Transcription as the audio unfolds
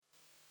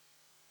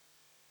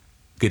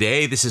Good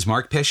day, this is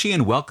Mark Pesce,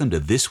 and welcome to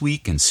This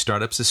Week in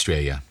Startups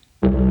Australia.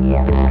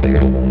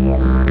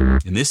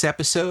 In this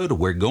episode,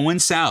 we're going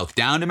south,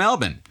 down to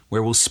Melbourne,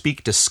 where we'll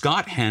speak to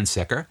Scott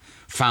Hansecker,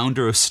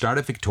 founder of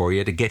Startup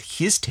Victoria, to get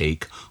his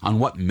take on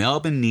what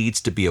Melbourne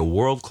needs to be a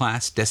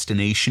world-class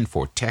destination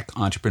for tech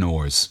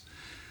entrepreneurs.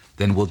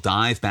 Then we'll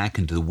dive back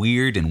into the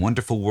weird and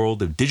wonderful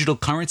world of digital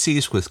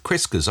currencies with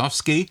Chris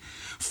Guzovsky,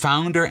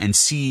 founder and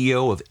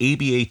CEO of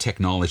ABA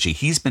Technology.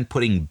 He's been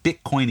putting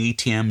Bitcoin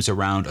ATMs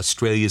around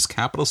Australia's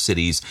capital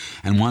cities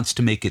and wants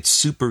to make it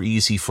super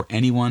easy for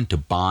anyone to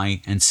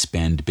buy and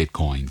spend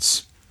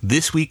Bitcoins.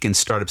 This Week in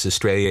Startups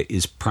Australia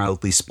is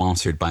proudly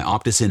sponsored by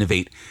Optus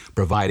Innovate,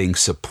 providing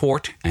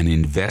support and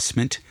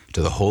investment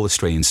to the whole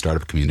Australian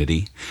startup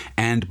community,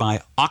 and by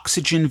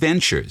Oxygen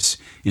Ventures,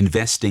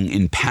 investing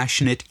in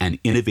passionate and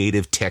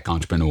innovative tech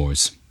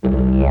entrepreneurs.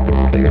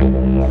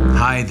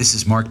 Hi, this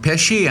is Mark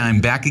Pesce.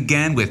 I'm back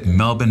again with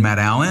Melbourne Matt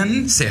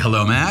Allen. Say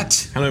hello,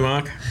 Matt. Hello,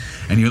 Mark.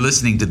 And you're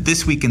listening to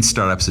This Week in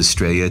Startups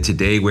Australia.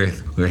 Today we're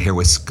here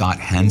with Scott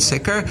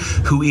Hansecker,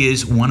 who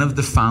is one of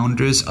the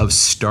founders of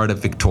Startup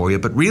Victoria.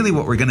 But really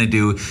what we're going to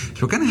do is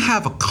we're going to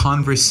have a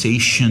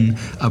conversation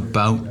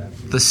about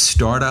the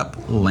startup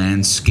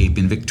landscape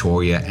in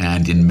Victoria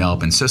and in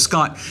Melbourne. So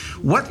Scott,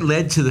 what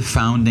led to the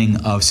founding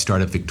of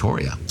Startup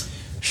Victoria?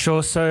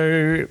 Sure.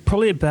 So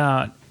probably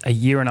about a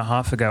year and a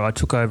half ago, I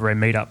took over a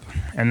meetup,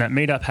 and that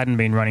meetup hadn't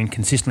been running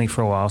consistently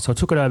for a while. So I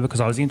took it over because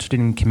I was interested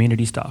in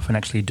community stuff and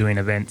actually doing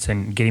events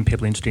and getting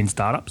people interested in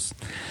startups.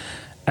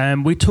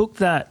 And we took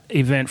that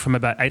event from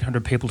about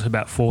 800 people to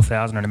about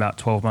 4,000 in about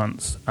 12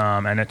 months.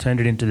 And it turned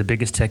it into the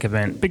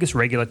biggest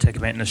regular tech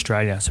event in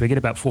Australia. So we get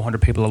about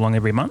 400 people along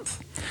every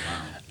month.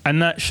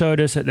 And that showed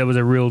us that there was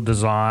a real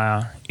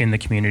desire in the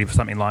community for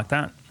something like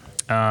that.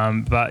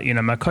 But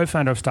my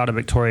co-founder of Startup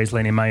Victoria is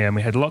Lenny Mayer, and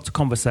we had lots of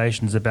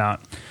conversations about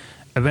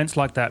events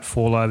like that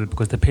fall over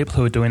because the people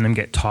who are doing them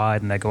get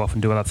tired and they go off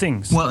and do other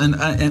things. Well, and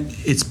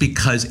it's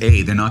because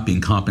A, they're not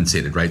being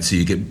compensated, right? So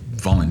you get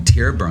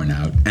volunteer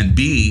burnout. And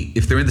B,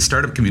 if they're in the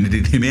startup community,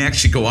 they may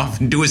actually go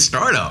off and do a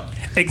startup.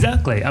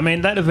 Exactly. I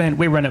mean, that event,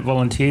 we ran at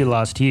volunteer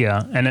last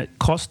year, and it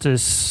cost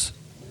us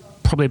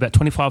probably about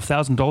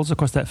 $25,000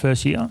 across that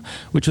first year,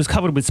 which was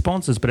covered with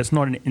sponsors, but it's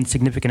not an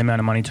insignificant amount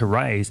of money to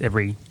raise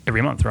every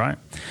month, right?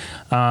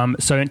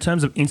 So in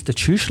terms of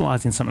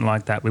institutionalizing something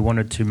like that, we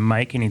wanted to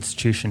make an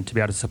institution to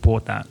be able to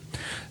support that.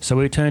 So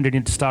we turned it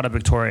into Startup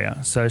Victoria.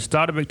 So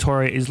Startup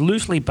Victoria is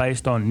loosely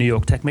based on New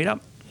York Tech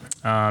Meetup,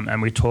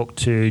 and we talked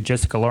to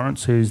Jessica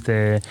Lawrence, who's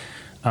their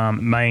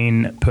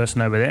main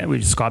person over there. We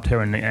just Skyped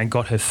her and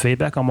got her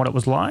feedback on what it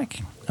was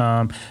like.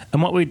 And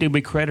what we did,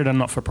 we created a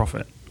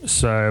not-for-profit.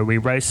 So we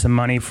raised some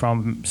money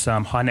from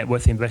some high net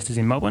worth investors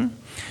in Melbourne.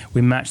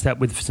 We matched that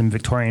with some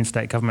Victorian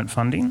state government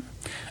funding.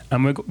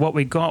 And what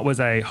we got was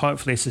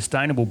hopefully a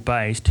sustainable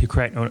base to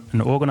create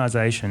an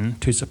organisation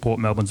to support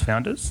Melbourne's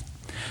founders.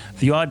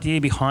 The idea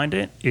behind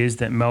it is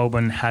that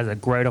Melbourne has a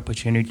great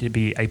opportunity to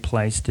be a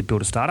place to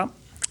build a startup.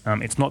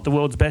 It's not the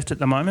world's best at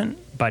the moment,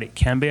 but it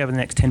can be over the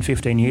next 10,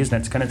 15 years, and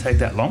it's going to take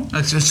that long.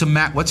 So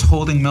Matt, what's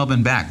holding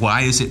Melbourne back?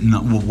 Why is it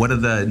not, what are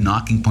the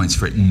knocking points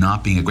for it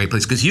not being a great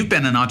place? Because you've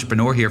been an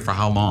entrepreneur here for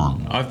how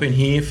long? I've been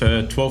here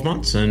for 12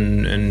 months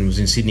and was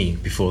in Sydney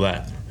before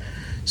that.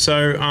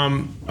 So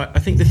I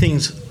think the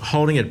things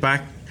holding it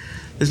back,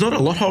 there's not a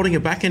lot holding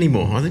it back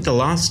anymore. I think the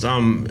last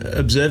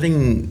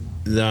observing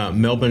the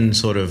Melbourne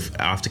sort of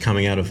after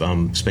coming out of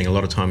spending a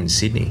lot of time in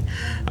Sydney,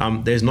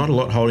 there's not a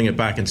lot holding it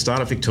back, and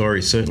Startup Victoria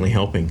is certainly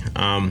helping,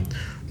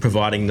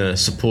 providing the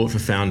support for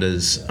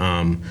founders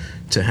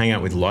to hang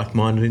out with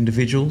like-minded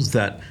individuals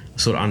that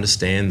sort of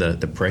understand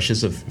the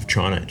pressures of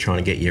trying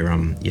to get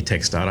your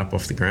tech startup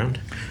off the ground.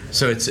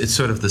 So it's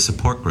sort of the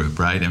support group,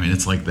 right? I mean,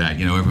 it's like that.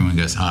 Everyone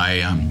goes,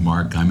 "Hi, I'm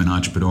Mark. I'm an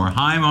entrepreneur."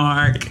 Hi,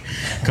 Mark.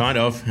 Kind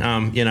of,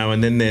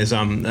 and then there's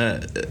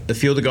a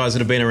few of the guys that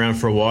have been around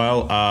for a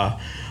while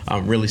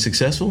are really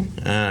successful.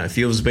 A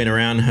few of us have been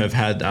around have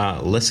had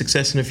less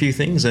success in a few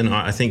things, and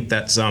I think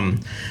that's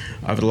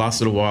over the last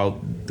little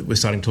while we're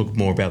starting to talk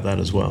more about that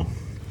as well.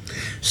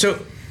 So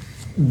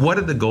what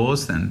are the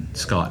goals then,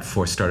 Scott,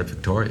 for Startup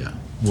Victoria?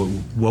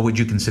 What would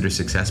you consider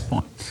success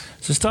points?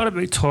 So Startup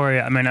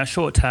Victoria, our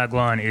short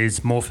tagline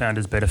is more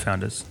founders, better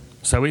founders.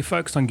 So we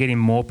focus on getting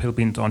more people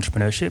into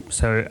entrepreneurship.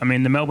 So,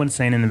 the Melbourne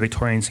scene and the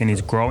Victorian scene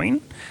is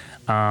growing,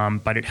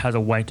 but it has a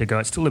way to go.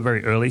 It's still a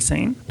very early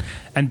scene.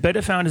 And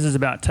Better Founders is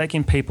about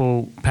taking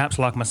people, perhaps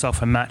like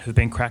myself and Matt, who've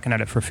been cracking at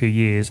it for a few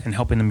years and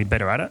helping them be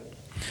better at it.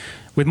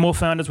 With More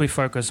Founders, we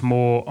focus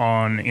more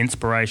on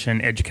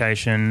inspiration,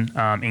 education,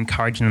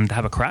 encouraging them to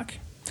have a crack.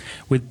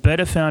 With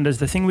Better Founders,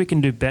 the thing we can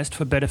do best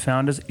for Better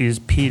Founders is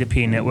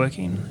peer-to-peer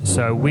networking.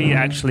 So we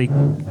actually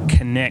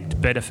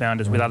connect Better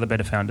Founders with other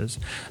Better Founders.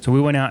 So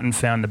we went out and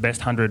found the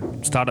best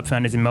 100 startup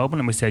founders in Melbourne,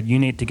 and we said, you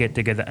need to get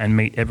together and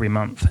meet every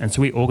month. And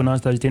so we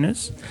organised those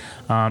dinners.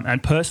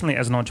 And personally,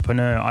 as an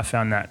entrepreneur, I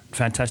found that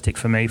fantastic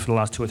for me for the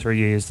last 2 or 3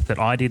 years that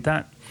I did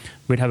that.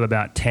 We'd have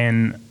about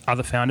 10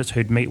 other founders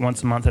who'd meet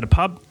once a month at a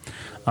pub.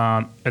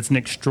 It's an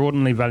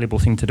extraordinarily valuable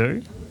thing to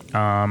do.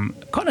 kind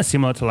of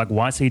similar to like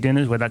YC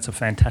dinners, where that's a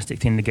fantastic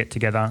thing to get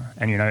together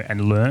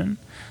and learn.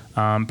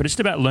 But it's just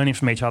about learning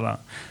from each other.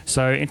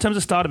 So in terms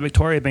of Startup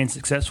Victoria being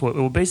successful, it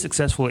will be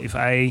successful if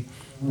A,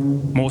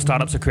 more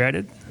startups are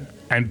created,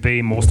 and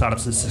B, more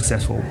startups are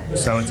successful.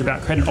 So it's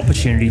about creating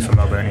opportunity for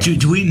Melbourne.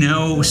 Do we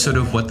know sort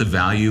of what the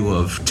value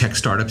of tech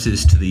startups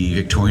is to the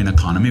Victorian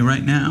economy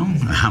right now?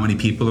 How many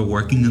people are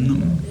working in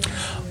them?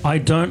 I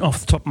don't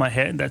off the top of my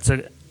head. That's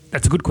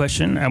a good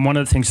question, and one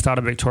of the things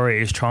Startup Victoria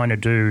is trying to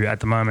do at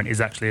the moment is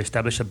actually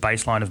establish a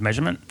baseline of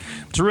measurement.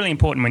 It's really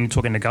important when you're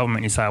talking to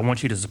government. You say, I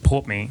want you to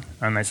support me,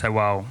 and they say,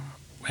 well,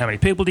 how many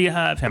people do you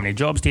have? How many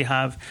jobs do you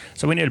have?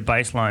 So we need a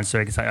baseline so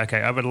you can say,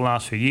 okay, over the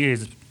last few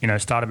years,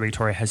 Startup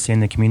Victoria has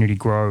seen the community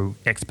grow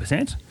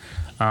X%.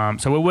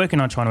 So we're working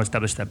on trying to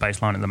establish that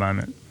baseline at the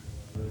moment.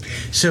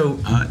 So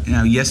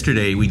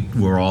yesterday we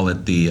were all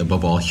at the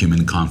Above All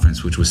Human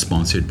conference, which was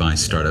sponsored by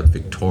Startup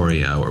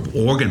Victoria, or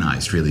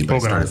organized really by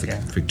Startup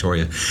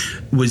Victoria.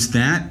 Was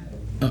that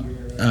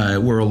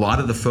were a lot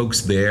of the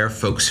folks there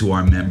folks who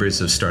are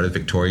members of Startup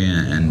Victoria,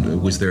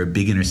 and was there a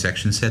big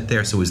intersection set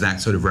there? So was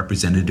that sort of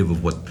representative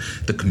of what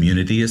the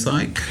community is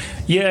like?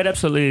 Yeah, it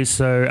absolutely is.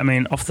 So,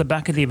 off the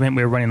back of the event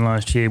we were running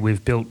last year,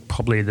 we've built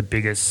probably the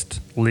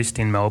biggest list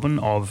in Melbourne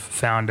of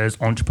founders,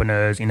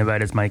 entrepreneurs,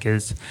 innovators,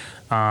 makers.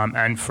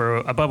 And for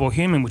Above All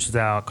Human, which is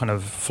our kind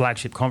of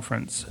flagship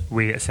conference,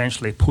 we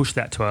essentially pushed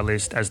that to our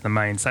list as the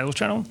main sales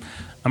channel.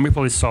 And we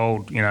probably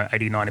sold,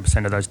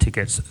 80-90% of those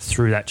tickets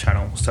through that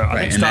channel. So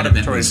I think Startup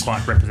Victoria is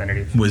quite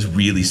representative. Was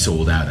really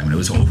sold out. It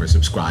was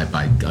oversubscribed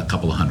by a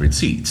couple of hundred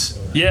seats.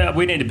 Yeah,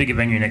 we need a bigger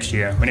venue next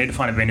year. We need to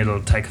find a venue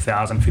that'll take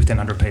 1,000,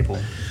 1,500 people.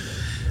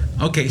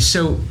 Okay,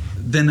 so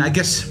then I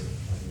guess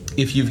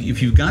if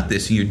you've got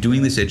this, and you're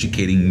doing this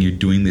educating, you're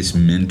doing this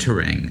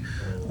mentoring,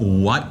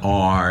 what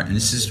are, and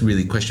this is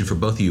really a question for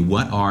both of you,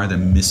 what are the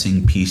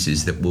missing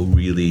pieces that will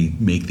really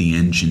make the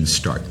engine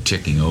start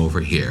ticking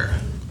over here?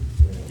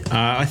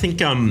 I think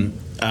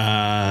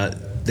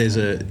there's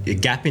a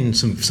gap in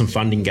some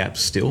funding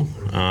gaps still.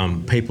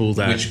 People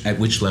that at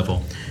which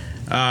level?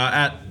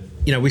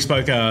 We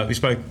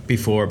spoke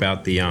before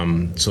about the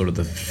sort of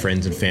the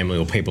friends and family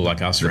or people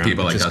like us around,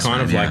 people like us,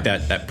 kind of like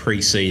that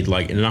pre-seed,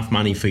 like enough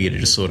money for you to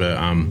just sort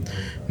of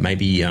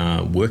maybe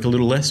work a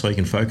little less so you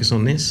can focus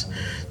on this.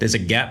 There's a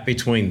gap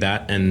between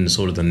that and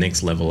sort of the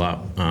next level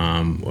up,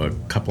 or a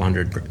couple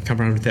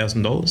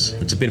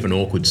 $100,000. It's a bit of an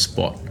awkward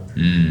spot.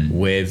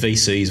 Where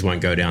VCs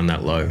won't go down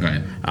that low.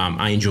 Right.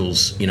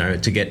 Angels,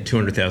 to get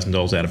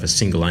 $200,000 out of a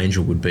single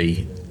angel would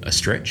be a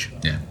stretch.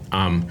 Yeah.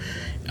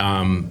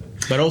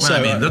 But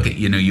also, look at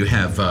you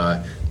have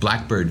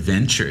Blackbird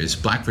Ventures.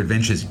 Blackbird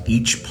Ventures,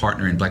 each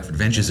partner in Blackbird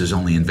Ventures is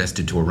only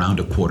invested to around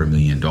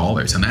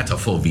 $250,000, and that's a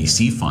full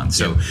VC fund.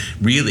 So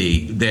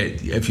really,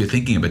 if you're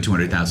thinking about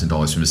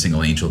 $200,000 from a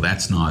single angel,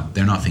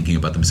 they're not thinking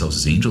about themselves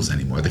as angels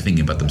anymore. They're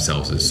thinking about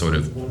themselves as sort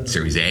of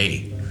Series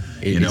A.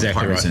 Exactly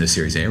partners right. in a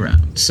Series A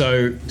round.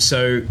 So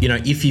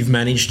if you've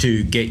managed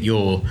to get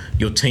your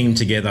team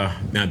together,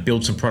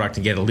 build some product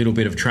and get a little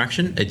bit of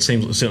traction, it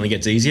certainly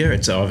gets easier.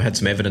 I've had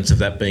some evidence of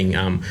that being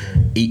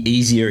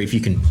easier if you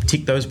can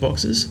tick those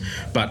boxes.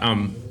 But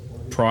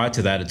prior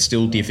to that, it's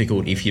still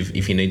difficult if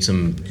you need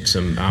some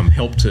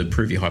help to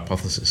prove your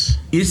hypothesis.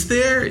 Is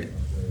there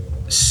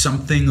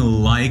something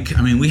like,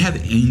 we have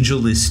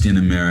AngelList in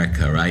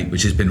America, right,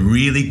 which has been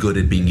really good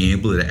at being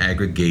able to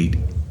aggregate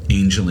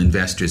angel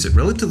investors at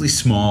relatively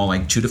small,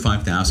 like $2,000 to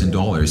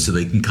 $5,000, so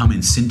they can come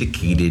in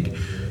syndicated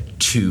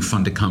to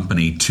fund a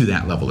company to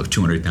that level of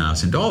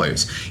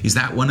 $200,000. Is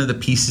that one of the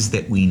pieces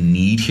that we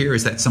need here?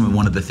 Is that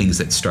one of the things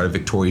that Startup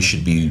Victoria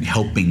should be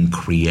helping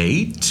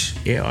create?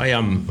 Yeah,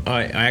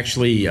 I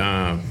actually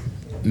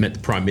met the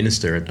Prime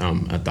Minister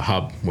at the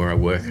hub where I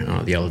work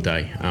the other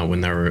day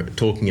when they were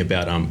talking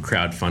about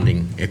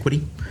crowdfunding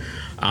equity.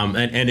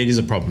 And it is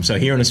a problem. So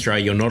here in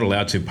Australia, you're not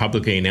allowed to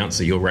publicly announce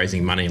that you're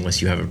raising money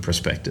unless you have a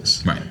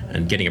prospectus. Right.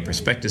 And getting a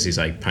prospectus is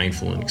a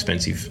painful and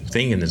expensive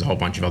thing, and there's a whole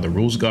bunch of other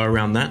rules go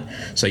around that.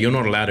 So you're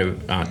not allowed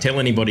to tell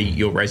anybody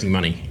you're raising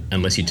money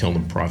unless you tell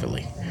them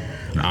privately.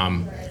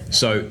 Right.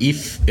 So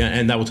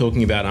and they were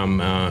talking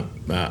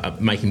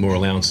about making more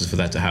allowances for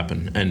that to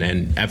happen,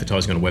 and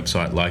advertising on a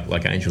website like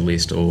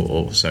AngelList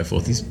or so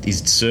forth is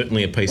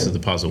certainly a piece of the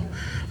puzzle.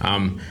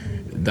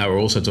 They were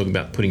also talking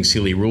about putting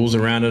silly rules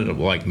around it,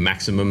 like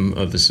maximum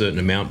of a certain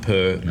amount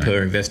per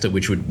investor,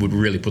 which would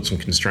really put some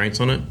constraints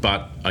on it.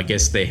 But I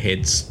guess their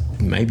heads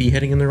may be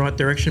heading in the right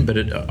direction, but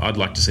I'd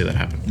like to see that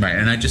happen. Right,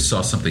 and I just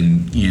saw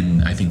something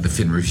in, I think, the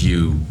Fin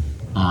Review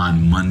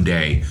on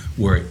Monday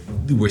where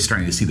we're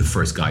starting to see the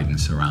first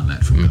guidance around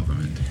that from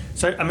government.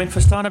 So,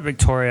 for Startup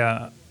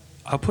Victoria,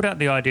 I'll put out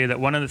the idea that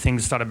one of the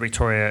things Startup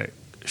Victoria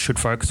should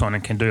focus on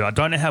and can do, I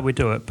don't know how we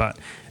do it, but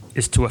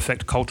is to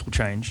affect cultural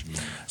change.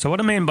 So what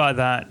I mean by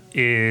that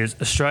is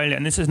Australia,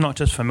 and this is not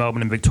just for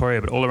Melbourne and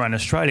Victoria, but all around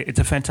Australia, it's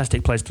a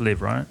fantastic place to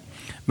live, right?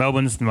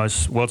 Melbourne's the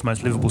world's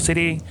most livable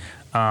city.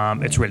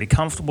 It's a really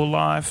comfortable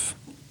life,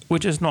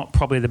 which is not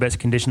probably the best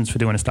conditions for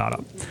doing a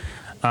startup.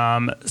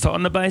 So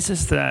on the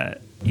basis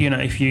that,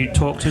 if you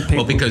talk to people...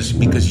 Well,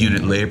 because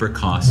unit labour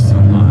costs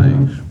are high,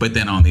 But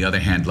then on the other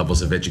hand,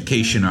 levels of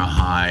education are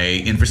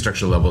high,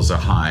 infrastructure levels are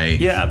high.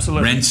 Yeah,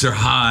 absolutely. Rents are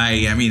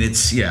high. I mean,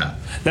 it's, yeah.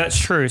 That's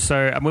true.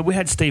 So we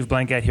had Steve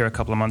Blank out here a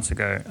couple of months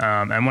ago,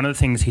 and one of the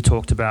things he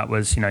talked about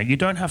was, you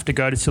don't have to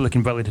go to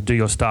Silicon Valley to do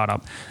your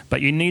startup,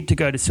 but you need to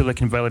go to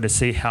Silicon Valley to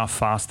see how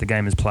fast the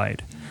game is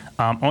played.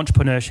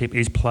 Entrepreneurship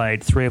is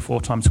played 3 or 4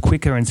 times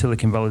quicker in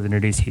Silicon Valley than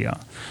it is here.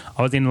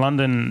 I was in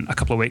London a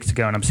couple of weeks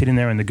ago, and I'm sitting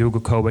there in the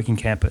Google co-working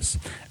campus.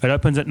 It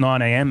opens at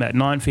 9 a.m. At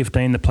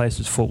 9:15, the place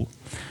is full.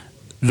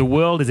 The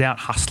world is out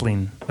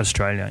hustling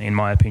Australia, in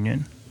my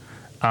opinion.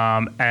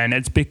 And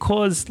it's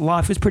because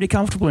life is pretty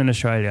comfortable in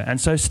Australia.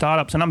 And so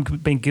startups, and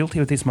I've been guilty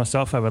of this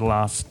myself over the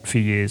last few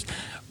years,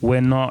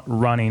 we're not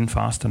running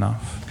fast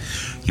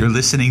enough. You're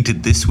listening to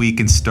This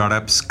Week in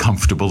Startups,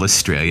 Comfortable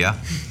Australia.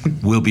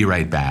 We'll be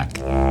right back.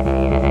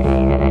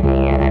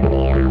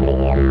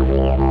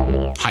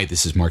 Hi,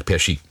 this is Mark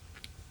Pesce.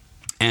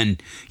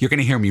 And you're going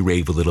to hear me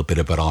rave a little bit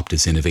about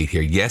Optus Innovate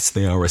here. Yes,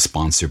 they are a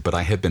sponsor, but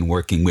I have been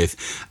working with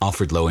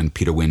Alfred Lowe and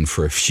Peter Wynn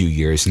for a few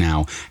years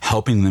now,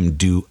 helping them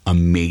do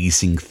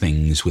amazing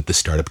things with the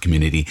startup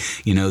community.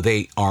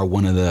 They are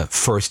one of the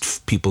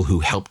first people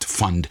who helped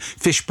fund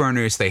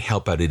Fishburners. They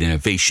help out at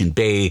Innovation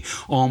Bay.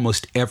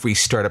 Almost every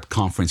startup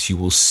conference, you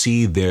will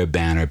see their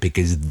banner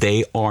because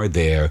they are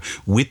there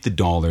with the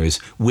dollars,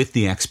 with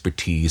the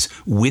expertise,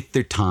 with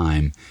their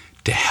time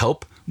to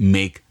help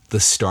make the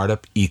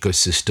startup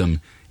ecosystem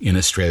in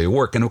Australia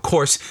work. And of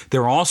course,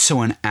 they're also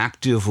an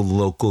active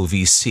local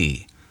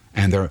VC,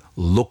 and they're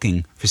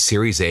looking for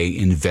Series A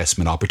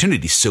investment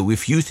opportunities. So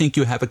if you think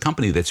you have a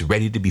company that's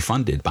ready to be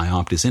funded by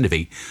Optus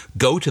Innovate,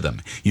 go to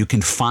them. You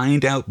can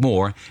find out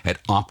more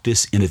at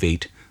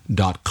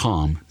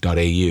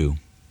optusinnovate.com.au.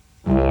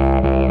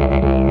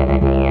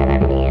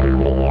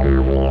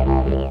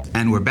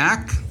 And we're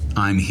back.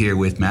 I'm here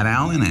with Matt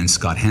Allen and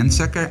Scott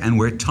Hansecker, and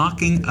we're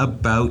talking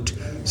about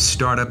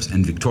startups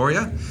in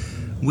Victoria.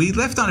 We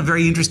left on a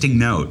very interesting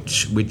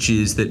note, which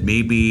is that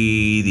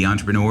maybe the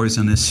entrepreneurs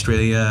in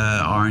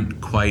Australia aren't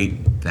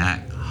quite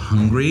that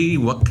hungry.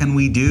 What can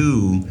we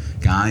do,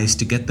 guys,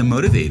 to get them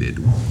motivated?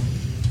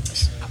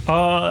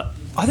 I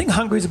think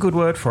hungry is a good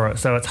word for it.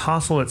 So it's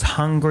hustle, it's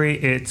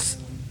hungry, it's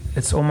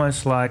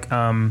almost like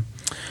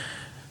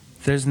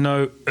there's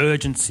no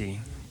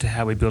urgency to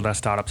how we build our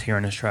startups here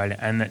in Australia,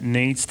 and it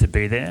needs to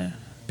be there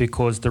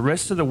because the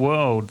rest of the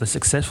world, the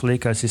successful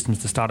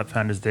ecosystems, the startup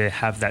founders there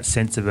have that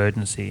sense of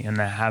urgency and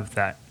they have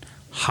that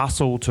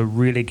hustle to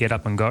really get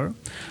up and go.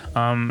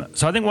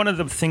 So I think one of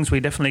the things we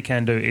definitely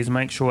can do is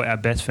make sure our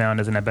best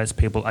founders and our best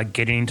people are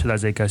getting into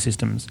those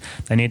ecosystems.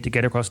 They need to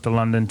get across to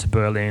London, to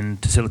Berlin,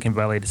 to Silicon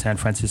Valley, to San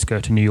Francisco,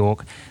 to New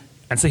York,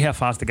 and see how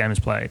fast the game is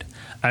played.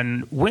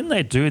 And when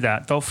they do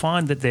that, they'll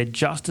find that they're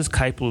just as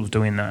capable of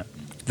doing that.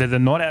 They're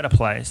not out of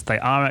place. They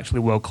are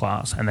actually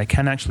world-class, and they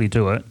can actually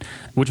do it,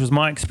 which was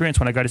my experience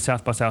when I go to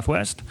South by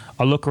Southwest.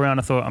 I look around,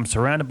 I thought, I'm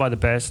surrounded by the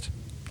best.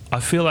 I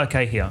feel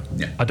okay here.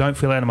 Yeah. I don't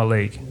feel out of my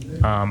league,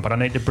 but I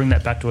need to bring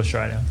that back to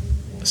Australia.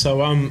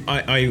 So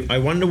I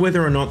wonder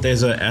whether or not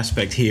there's an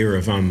aspect here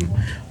of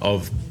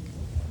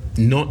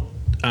not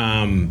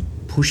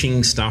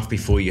pushing stuff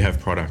before you have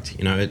product.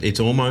 It's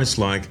almost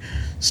like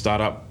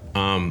startup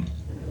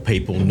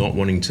people not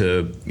wanting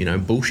to,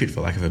 bullshit,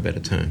 for lack of a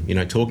better term.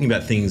 Talking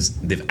about things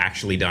they've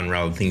actually done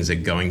rather than things they're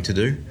going to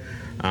do.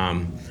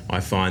 I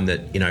find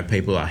that,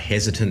 people are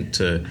hesitant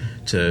to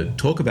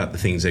talk about the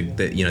things that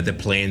the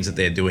plans that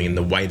they're doing and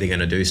the way they're going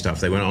to do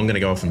stuff. They went, I'm going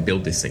to go off and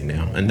build this thing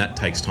now. And that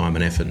takes time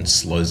and effort and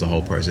slows the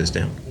whole process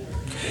down.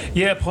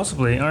 Yeah,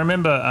 possibly. I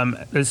remember,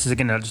 this is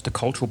again just a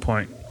cultural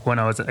point. When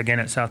I was again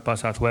at South by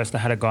Southwest, I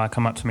had a guy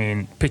come up to me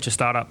and pitch a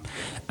startup,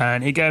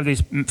 and he gave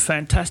this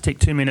fantastic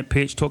 2-minute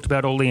pitch, talked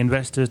about all the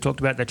investors, talked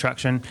about their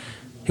traction.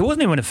 He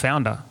wasn't even a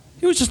founder.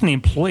 He was just an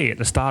employee at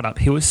the startup.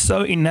 He was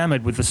so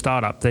enamored with the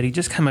startup that he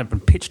just came up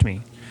and pitched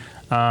me,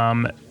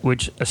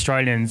 which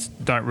Australians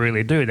don't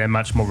really do. They're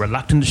much more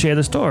reluctant to share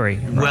the story.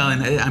 Right? Well,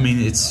 and I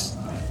mean,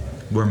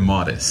 we're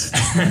modest.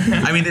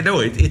 I mean,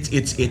 no,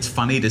 it's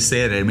funny to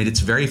say that. I mean,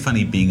 it's very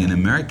funny being an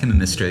American in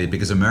Australia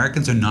because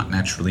Americans are not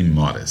naturally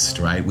modest,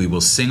 right? We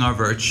will sing our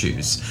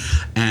virtues.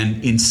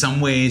 And in some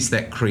ways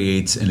that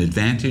creates an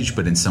advantage,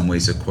 but in some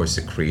ways, of course,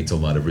 it creates a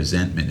lot of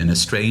resentment. And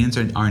Australians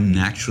are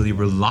naturally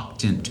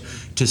reluctant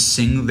to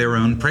sing their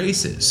own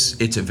praises.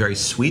 It's a very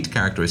sweet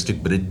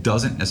characteristic, but it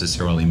doesn't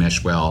necessarily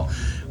mesh well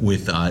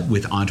with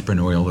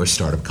entrepreneurial or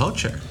startup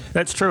culture.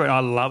 That's true, and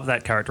I love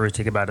that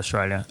characteristic about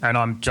Australia. And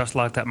I'm just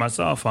like that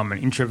myself. I'm an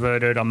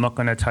introverted. I'm not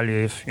going to tell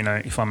you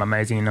if I'm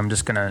amazing, and I'm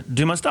just going to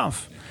do my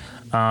stuff.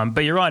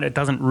 But you're right, it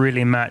doesn't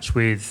really match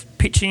with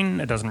pitching.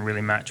 It doesn't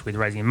really match with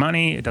raising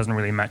money. It doesn't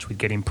really match with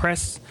getting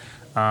press.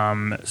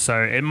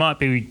 So it might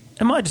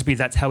just be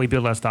that's how we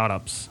build our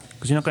startups.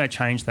 Because you're not going to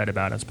change that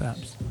about us,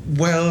 perhaps.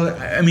 Well,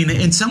 I mean,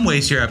 in some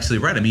ways, you're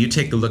absolutely right. I mean, you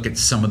take a look at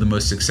some of the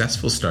most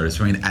successful startups.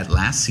 I mean,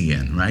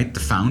 Atlassian, right? The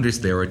founders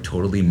there are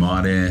totally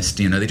modest.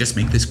 They just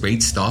make this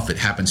great stuff. It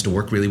happens to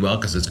work really well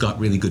because it's got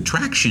really good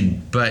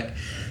traction, but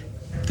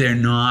they're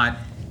not.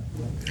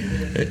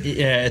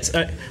 Yeah,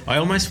 I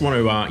almost want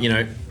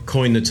to,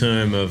 coined the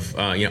term of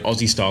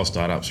Aussie style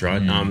startups,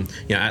 right?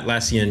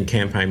 Atlassian,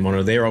 Campaign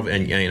Monitor, they're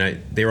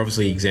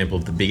obviously an example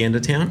of the big end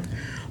of town,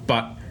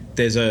 but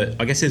there's a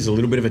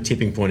little bit of a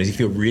tipping point. Is if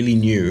you're really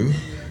new,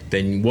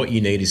 then what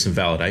you need is some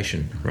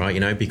validation,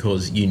 right?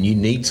 Because you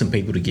need some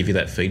people to give you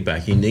that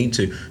feedback. You need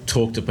to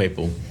talk to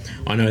people.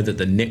 I know that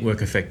the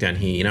network effect down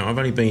here, I've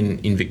only been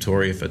in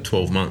Victoria for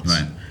 12 months.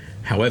 Right.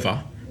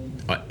 However,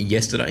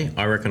 yesterday,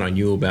 I reckon I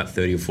knew about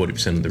 30 or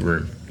 40% of the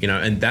room,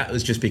 and that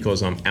was just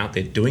because I'm out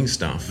there doing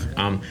stuff.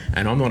 And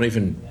I'm not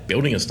even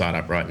building a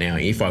startup right now.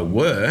 If I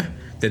were,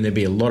 then there'd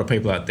be a lot of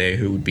people out there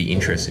who would be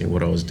interested in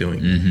what I was doing.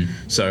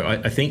 Mm-hmm. So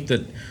I think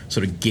that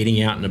sort of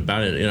getting out and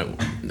about it,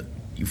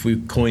 if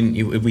we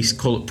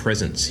call it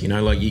presence,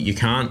 you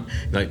can't,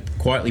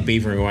 quietly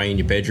beavering away in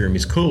your bedroom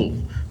is cool,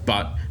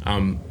 but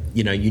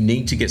you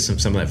need to get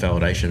some of that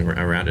validation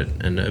around it,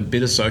 and a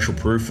bit of social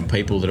proof from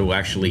people that will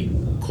actually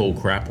call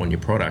crap on your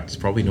product is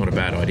probably not a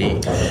bad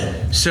idea.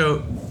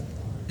 So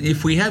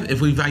if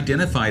we've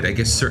identified, I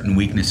guess, certain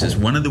weaknesses,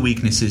 one of the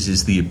weaknesses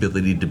is the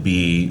ability to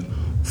be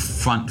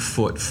front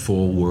foot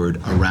forward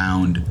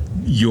around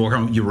your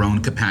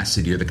own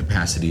capacity or the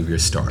capacity of your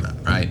startup,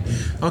 right?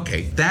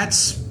 Okay,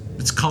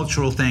 it's a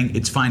cultural thing.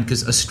 It's fine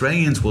because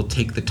Australians will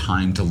take the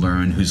time to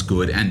learn who's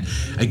good. And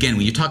again,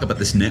 when you talk about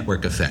this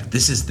network effect,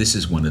 this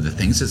is one of the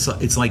things.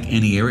 It's like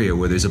any area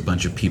where there's a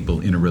bunch of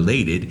people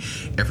interrelated.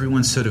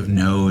 Everyone sort of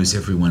knows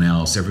everyone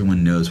else.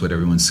 Everyone knows what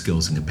everyone's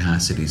skills and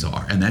capacities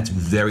are, and that's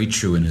very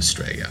true in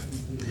Australia.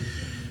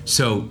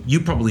 So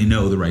you probably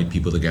know the right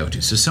people to go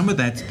to. So some of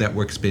that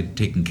work's been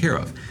taken care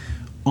of.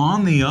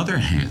 On the other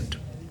hand,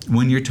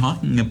 when you're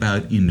talking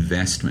about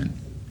investment,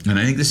 and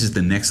I think this is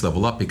the next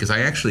level up, because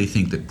I actually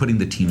think that putting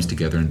the teams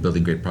together and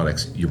building great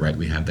products, you're right,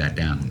 we have that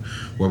down.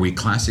 Where we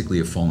classically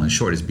have fallen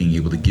short is being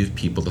able to give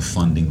people the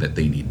funding that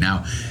they need.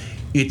 Now,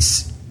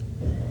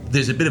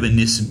 there's a bit of a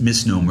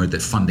misnomer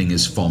that funding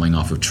is falling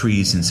off of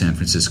trees in San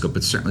Francisco,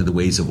 but certainly the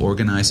ways of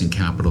organizing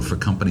capital for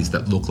companies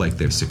that look like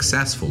they're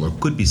successful or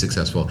could be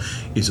successful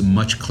is a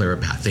much clearer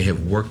path. They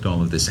have worked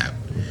all of this out.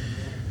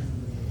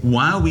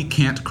 While we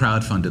can't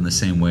crowdfund in the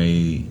same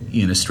way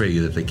in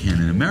Australia that they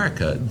can in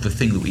America, the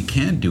thing that we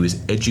can do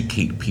is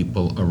educate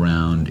people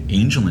around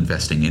angel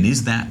investing. And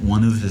is that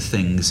one of the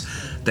things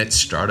that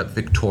Startup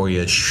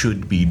Victoria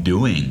should be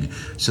doing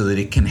so that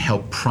it can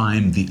help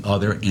prime the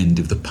other end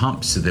of the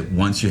pump, so that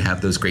once you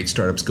have those great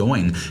startups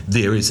going,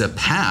 there is a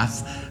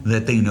path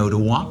that they know to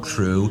walk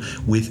through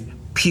with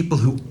people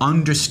who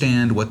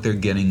understand what they're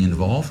getting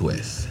involved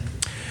with?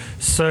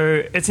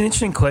 So it's an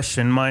interesting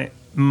question.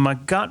 My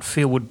gut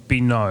feel would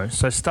be no.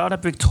 So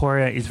Startup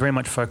Victoria is very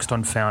much focused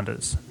on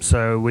founders.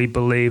 So we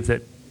believe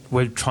that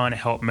we're trying to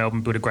help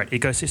Melbourne build a great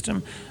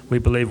ecosystem. We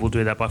believe we'll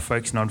do that by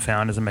focusing on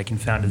founders and making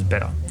founders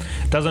better.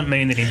 Doesn't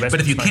mean that investors... But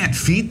if you can't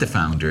feed the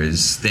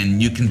founders, then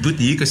you can put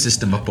the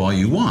ecosystem up all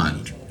you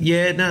want.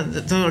 Yeah, no,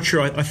 that's not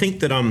true. I think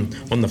that on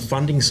the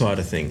funding side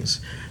of things,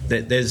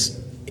 that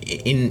there's...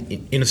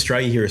 In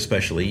Australia here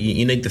especially,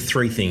 you need the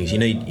three things. You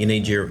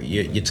need your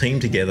team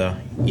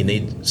together, you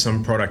need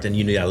some product, and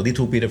you need a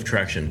little bit of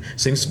traction.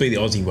 Seems to be the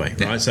Aussie way,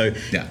 right? So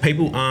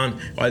people aren't...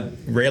 I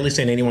rarely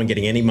seen anyone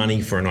getting any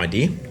money for an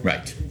idea.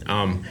 Right.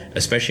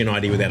 Especially an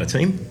idea without a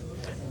team.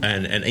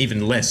 And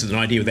even less an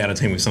idea without a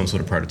team with some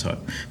sort of prototype.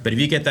 But if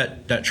you get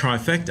that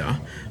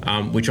trifecta,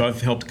 which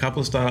I've helped a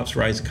couple of startups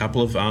raise a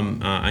couple of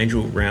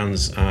angel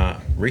rounds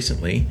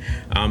recently,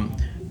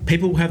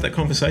 people will have that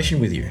conversation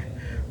with you.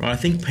 I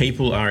think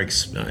people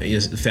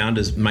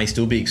founders may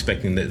still be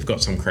expecting that they've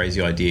got some crazy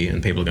idea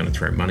and people are going to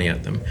throw money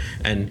at them,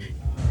 and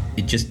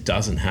it just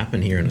doesn't happen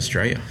here in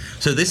Australia.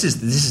 So this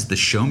is the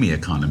show me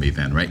economy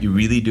then, right? You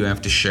really do have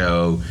to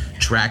show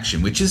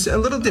traction, which is a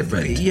little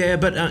different. Yeah,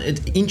 but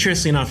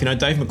interestingly enough,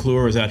 Dave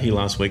McClure was out here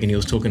last week and he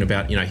was talking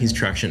about his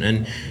traction,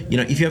 and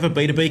if you have a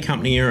B2B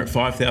company here at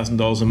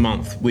 $5,000 a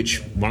month, which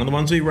one of the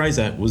ones we raised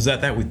at was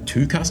that with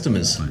 2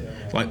 customers, right.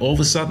 Like all of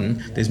a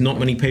sudden there's not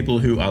many people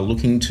who are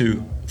looking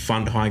to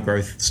fund high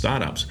growth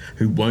startups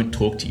who won't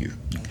talk to you.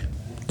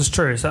 It's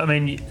true. So,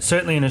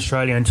 certainly in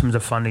Australia, in terms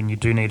of funding, you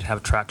do need to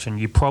have traction.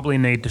 You probably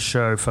need to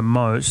show, for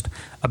most,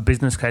 a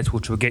business case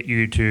which will get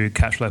you to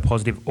cash flow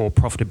positive or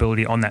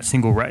profitability on that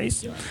single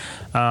raise.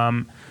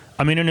 In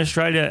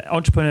Australia,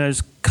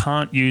 entrepreneurs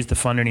can't use the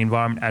funding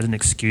environment as an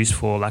excuse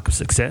for lack of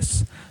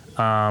success.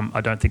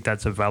 I don't think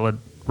that's a valid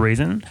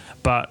reason,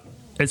 but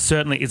it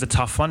certainly is a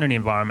tough funding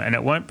environment, and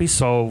it won't be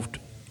solved,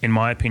 in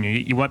my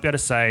opinion. You won't be able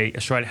to say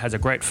Australia has a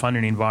great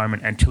funding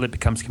environment until it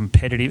becomes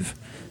competitive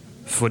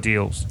for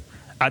deals.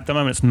 At the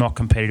moment, it's not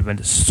competitive, and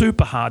it's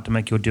super hard to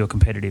make your deal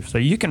competitive. So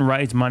you can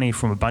raise money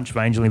from a bunch of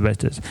angel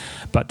investors,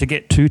 but to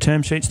get 2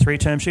 term sheets, 3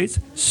 term sheets,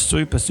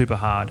 super, super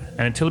hard.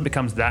 And until it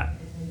becomes that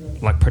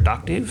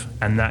productive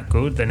and that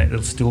good, then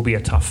it'll still be a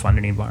tough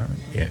funding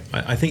environment. Yeah,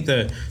 I think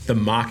the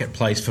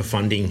marketplace for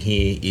funding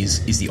here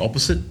is the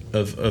opposite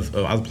of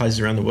other places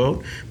around the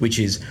world, which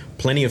is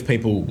plenty of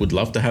people would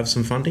love to have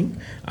some funding.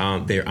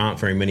 There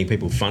aren't very many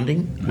people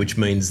funding, which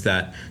means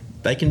that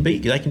they can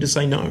just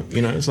say no.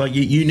 It's like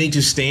you need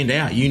to stand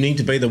out. You need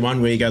to be the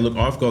one where you go, look,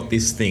 I've got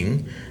this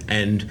thing,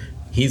 and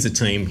here's the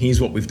team,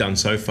 here's what we've done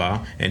so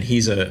far, and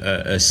here's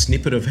a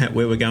snippet of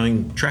where we're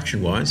going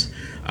traction-wise,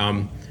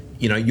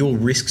 your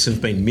risks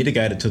have been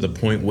mitigated to the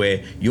point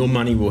where your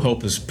money will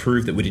help us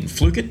prove that we didn't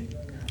fluke it.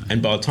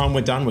 And by the time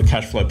we're done, we're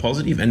cash flow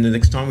positive. And the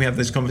next time we have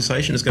this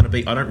conversation, it's going to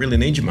be, I don't really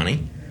need your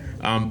money,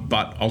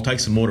 but I'll take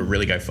some more to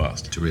really go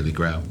fast. To really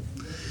grow.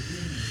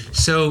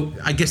 So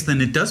I guess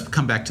then it does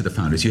come back to the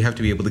founders. You have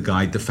to be able to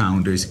guide the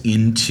founders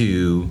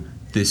into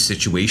this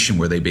situation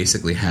where they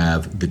basically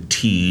have the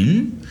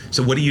team.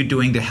 So what are you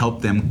doing to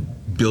help them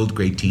build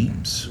great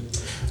teams?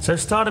 So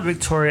Startup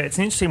Victoria, it's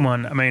an interesting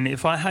one. I mean,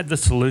 if I had the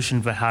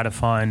solution for how to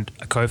find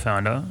a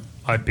co-founder,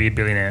 I'd be a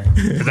billionaire.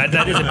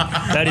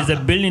 That is a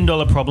 $1 billion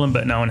problem,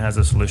 but no one has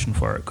a solution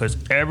for it because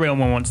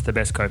everyone wants the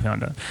best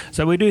co-founder.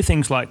 So we do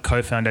things like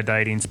co-founder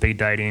dating, speed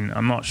dating.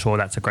 I'm not sure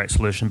that's a great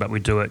solution, but we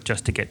do it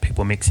just to get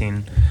people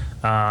mixing.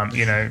 Well,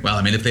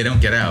 I mean, if they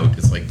don't get out,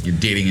 it's like you're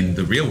dating in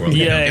the real world.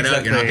 Yeah, you don't get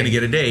out, you're not going to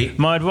get a date.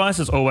 My advice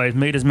is always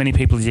meet as many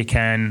people as you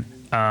can.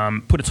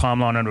 Put a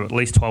timeline under at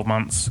least 12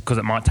 months because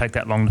it might take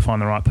that long to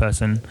find the right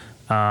person.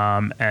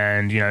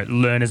 And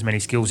learn as many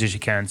skills as you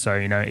can. So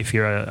if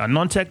you're a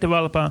non-tech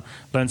developer,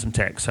 learn some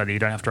tech so that you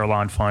don't have to rely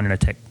on finding a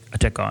tech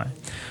guy.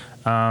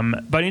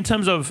 But in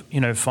terms of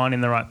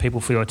finding the right people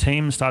for your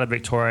team, Startup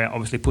Victoria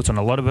obviously puts on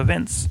a lot of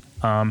events.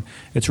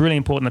 It's really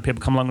important that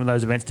people come along to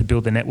those events to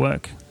build the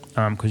network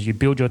because you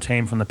build your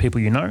team from the people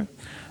you know.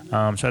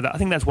 I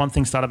think that's one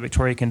thing Startup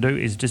Victoria can do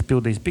is just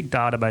build these big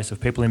database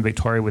of people in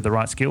Victoria with the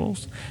right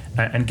skills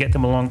and get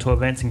them along to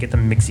events and get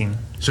them mixing.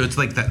 So it's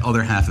like that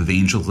other half of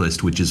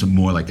AngelList, which is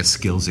more like a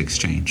skills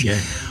exchange. Yeah.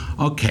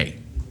 Okay.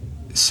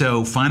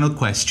 So final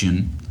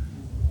question.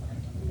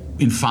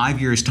 In 5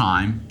 years'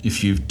 time,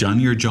 if you've done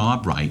your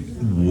job right,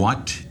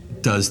 what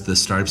does the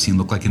startup scene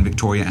look like in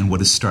Victoria and what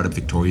is Startup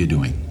Victoria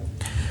doing?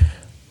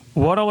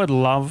 What I would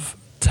love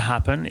to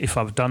happen if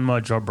I've done my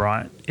job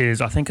right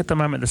is I think at the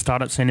moment the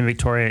startup scene in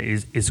Victoria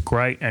is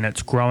great and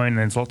it's growing and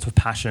there's lots of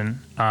passion,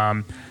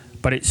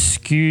 but it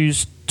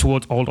skews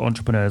towards older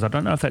entrepreneurs. I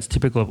don't know if that's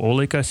typical of all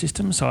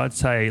ecosystems, so I'd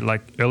say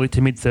like early to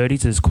mid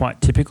 30s is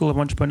quite typical of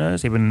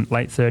entrepreneurs, even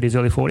late 30s,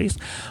 early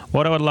 40s.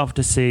 What I would love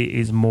to see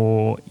is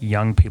more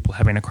young people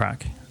having a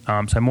crack.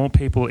 So more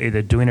people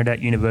either doing it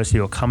at university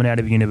or coming out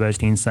of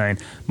university and saying,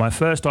 my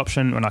first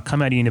option when I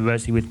come out of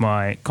university with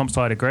my comp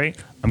sci degree,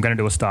 I'm going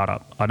to do a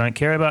startup. I don't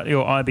care about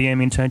your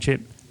IBM internship.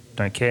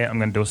 Don't care. I'm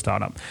going to do a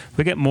startup. If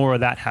we get more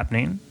of that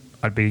happening,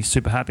 I'd be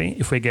super happy.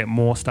 If we get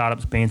more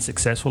startups being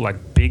successful,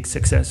 like big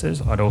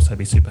successes, I'd also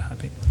be super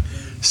happy.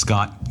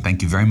 Scott,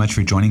 thank you very much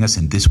for joining us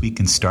in This Week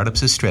in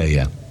Startups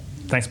Australia.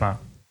 Thanks, Mark.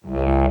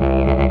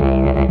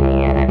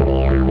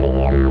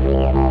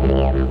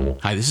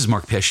 Hi, this is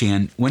Mark Pesce,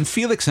 and when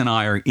Felix and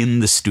I are in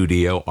the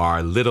studio,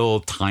 our little,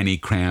 tiny,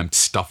 cramped,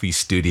 stuffy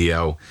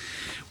studio,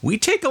 we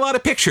take a lot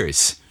of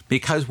pictures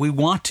because we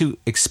want to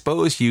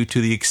expose you to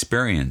the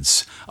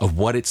experience of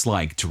what it's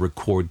like to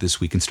record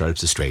This Week in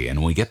Startups Australia. And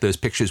when we get those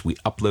pictures, we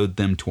upload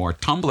them to our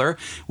Tumblr,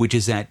 which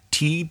is at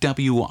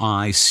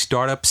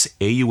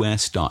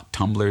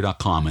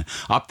twistartupsaus.tumblr.com. And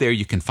up there,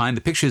 you can find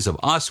the pictures of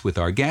us with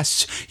our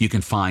guests. You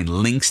can find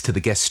links to the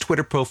guests'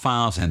 Twitter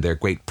profiles and their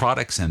great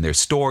products and their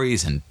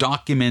stories and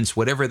documents,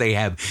 whatever they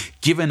have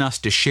given us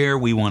to share,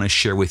 we want to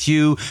share with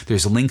you.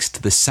 There's links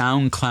to the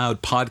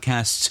SoundCloud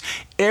podcasts,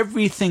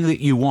 everything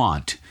that you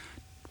want.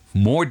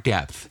 More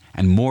depth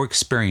and more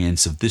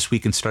experience of This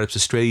Week in Startups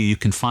Australia you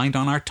can find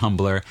on our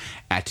Tumblr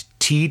at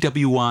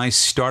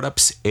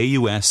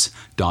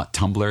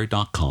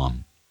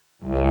twistartupsaus.tumblr.com.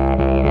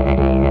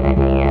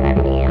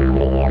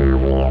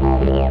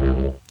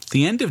 At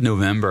the end of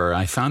November,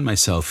 I found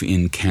myself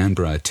in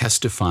Canberra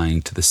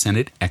testifying to the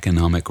Senate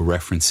Economic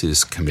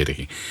References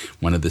Committee,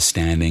 one of the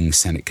standing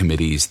Senate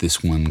committees.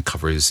 This one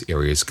covers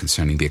areas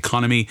concerning the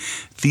economy.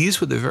 These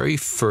were the very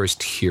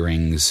first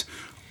hearings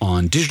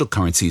on digital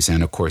currencies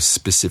and, of course,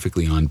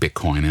 specifically on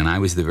Bitcoin. And I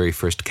was the very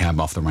first cab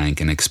off the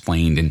rank and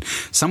explained in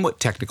somewhat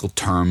technical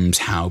terms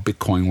how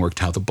Bitcoin worked,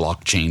 how the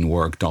blockchain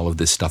worked, all of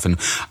this stuff. And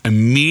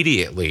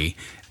immediately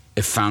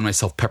I found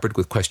myself peppered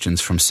with questions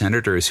from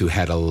senators who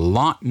had a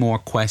lot more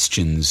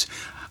questions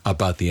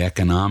about the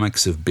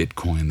economics of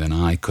Bitcoin than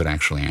I could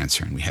actually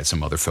answer. And we had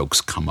some other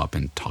folks come up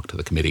and talk to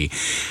the committee.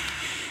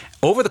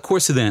 Over the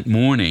course of that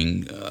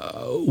morning,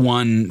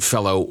 one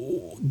fellow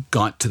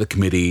got to the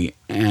committee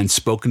and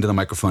spoke into the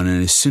microphone,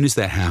 and as soon as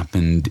that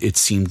happened, it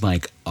seemed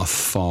like a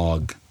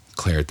fog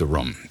cleared the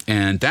room.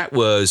 And that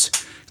was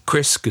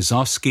Chris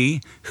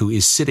Gazowski, who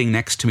is sitting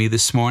next to me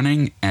this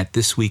morning at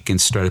This Week in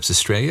Startups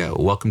Australia.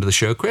 Welcome to the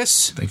show,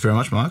 Chris. Thank you very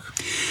much, Mark.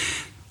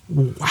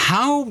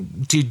 How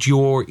did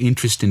your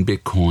interest in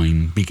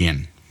Bitcoin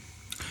begin?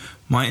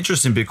 My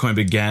interest in Bitcoin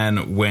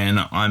began when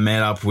I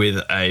met up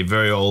with a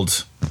very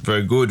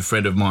good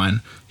friend of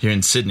mine here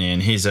in Sydney,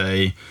 and he's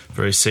a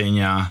very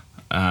senior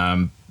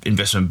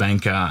investment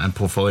banker and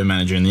portfolio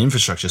manager in the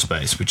infrastructure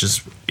space, which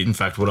is, in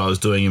fact, what I was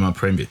doing in my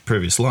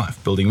previous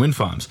life, building wind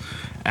farms.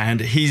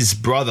 And his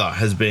brother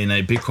has been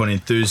a Bitcoin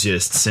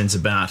enthusiast since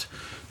about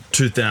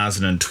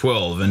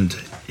 2012, and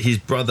his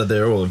brother,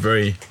 they're all a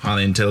very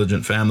highly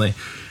intelligent family,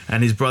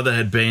 and his brother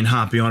had been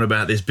harping on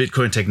about this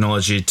Bitcoin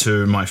technology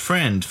to my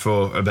friend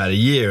for about a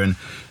year, and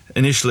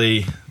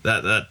initially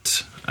that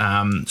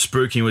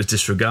spruiking was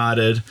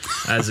disregarded,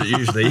 as it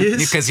usually is.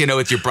 Because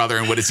it's your brother,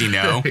 and what does he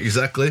know?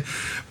 Exactly.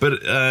 But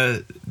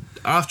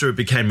after it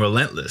became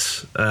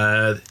relentless,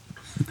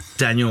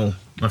 Daniel,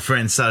 my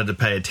friend, started to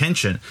pay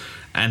attention,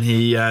 and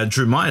he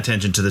drew my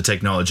attention to the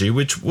technology,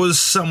 which was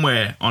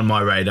somewhere on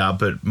my radar,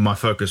 but my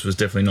focus was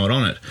definitely not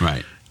on it.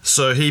 Right.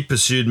 So he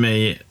pursued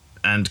me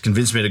and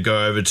convinced me to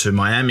go over to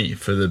Miami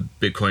for the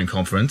Bitcoin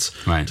conference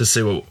to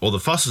see what all the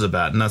fuss was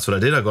about. And that's what I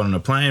did. I got on a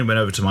plane, went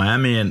over to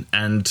Miami,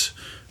 and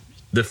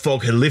the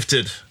fog had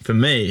lifted for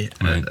me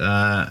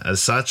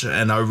as such,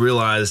 and I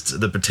realized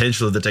the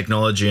potential of the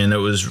technology, and it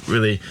was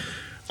really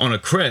on a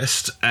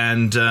crest.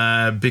 And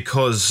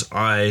because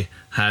I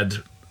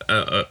had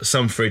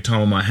some free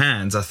time on my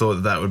hands, I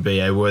thought that would be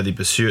a worthy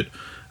pursuit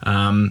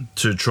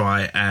to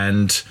try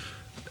and,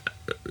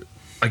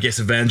 I guess,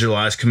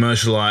 evangelize,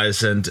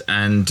 commercialize,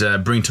 and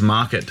bring to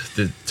market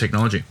the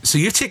technology. So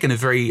you've taken a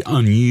very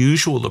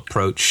unusual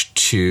approach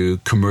to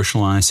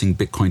commercializing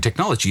Bitcoin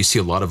technology. You see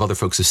a lot of other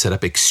folks who set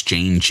up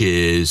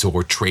exchanges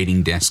or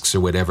trading desks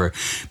or whatever,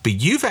 but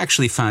you've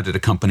actually founded a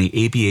company,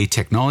 ABA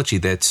Technology,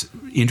 that's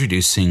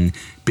introducing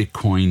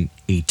Bitcoin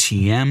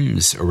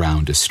ATMs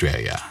around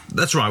Australia.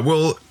 That's right.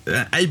 Well,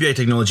 ABA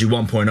Technology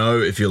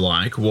 1.0, if you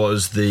like,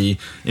 was the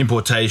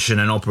importation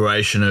and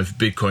operation of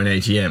Bitcoin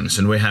ATMs.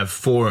 And we have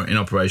 4 in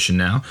operation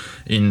now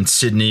in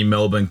Sydney,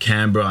 Melbourne,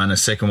 Canberra, and a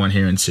second one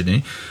here in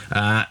Sydney.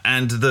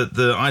 And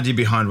the idea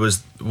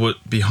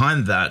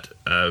behind that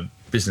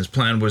business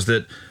plan was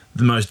that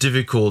the most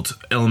difficult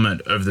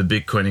element of the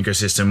Bitcoin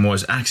ecosystem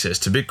was access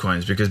to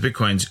Bitcoins, because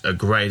Bitcoins are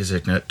great as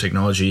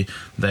technology.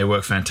 They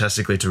work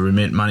fantastically to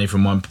remit money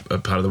from one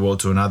part of the world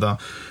to another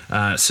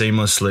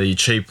seamlessly,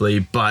 cheaply.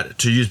 But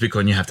to use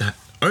Bitcoin, you have to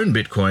own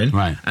Bitcoin,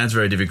 right? And it's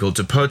very difficult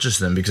to purchase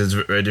them because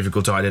it's very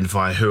difficult to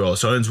identify who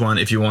else owns one.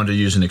 If you want to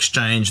use an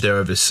exchange, they're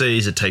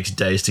overseas. It takes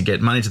days to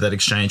get money to that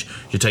exchange.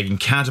 You're taking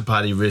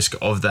counterparty risk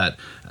of that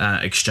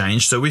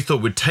exchange. So we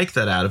thought we'd take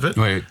that out of it.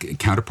 Wait,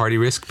 counterparty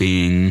risk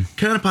being?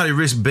 Counterparty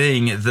risk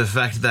being the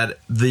fact that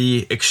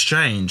the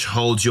exchange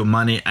holds your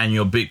money and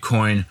your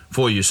Bitcoin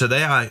for you. So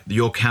they are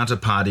your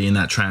counterparty in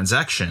that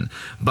transaction.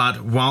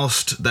 But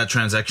whilst that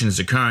transaction is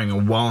occurring,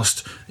 or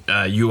whilst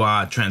you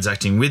are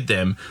transacting with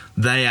them,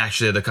 they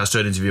actually are the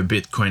custodians of your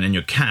Bitcoin and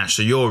your cash.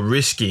 So you're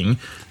risking...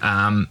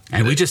 and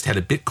we just had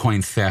a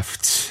Bitcoin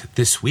theft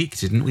this week,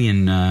 didn't we?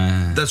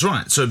 That's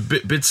right. So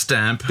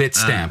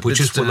Bitstamp, which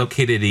is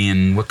located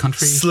in what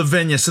country?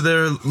 Slovenia. So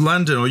they're a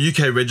London or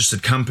UK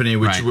registered company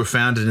which were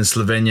founded in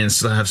Slovenia and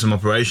still have some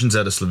operations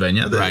out of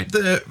Slovenia.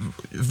 They're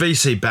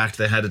VC backed.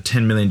 They had a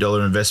 $10 million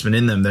investment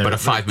in them. But a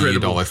 $5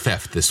 million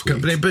theft this week.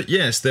 Company. But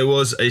yes, there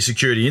was a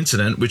security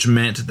incident which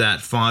meant that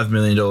 $5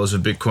 million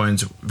of Bitcoins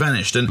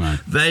vanished, and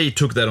they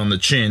took that on the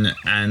chin,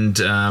 and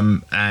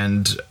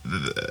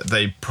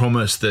they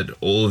promised that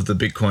all of the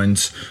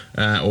Bitcoins,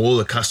 all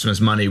the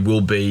customers' money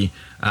will be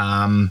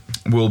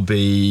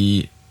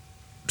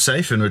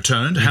safe and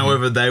returned. Mm-hmm.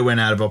 However, they went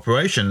out of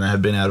operation. They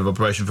have been out of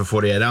operation for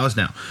 48 hours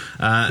now.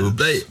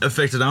 They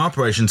affected our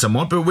operation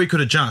somewhat, but we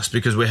could adjust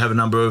because we have a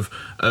number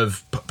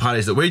of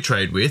parties that we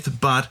trade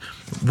with, but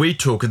we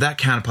took that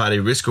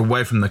counterparty risk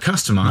away from the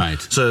customer,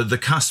 so the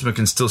customer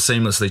can still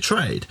seamlessly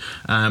trade,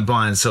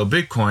 buy and sell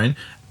Bitcoin.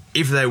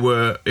 If they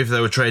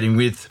were trading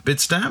with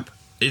Bitstamp,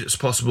 it's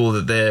possible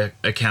that their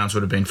accounts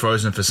would have been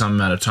frozen for some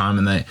amount of time,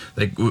 and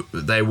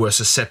they were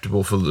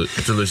susceptible to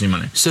losing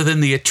money. So then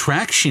the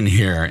attraction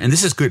here, and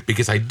this is good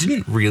because I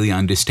didn't really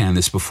understand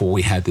this before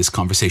we had this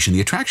conversation.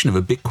 The attraction of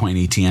a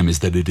Bitcoin ATM is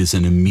that it is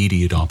an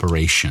immediate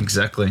operation.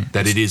 Exactly.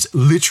 That it is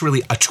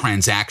literally a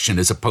transaction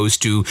as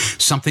opposed to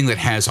something that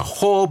has a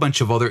whole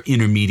bunch of other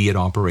intermediate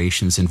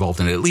operations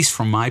involved in it, at least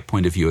from my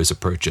point of view as a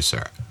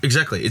purchaser.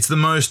 Exactly. It's the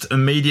most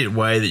immediate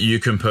way that you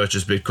can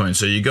purchase Bitcoin.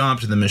 So you go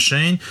up to the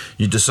machine,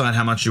 you decide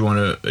how much you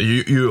want to...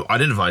 You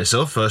identify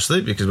yourself,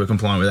 firstly, because we're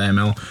compliant with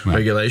AML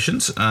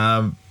regulations.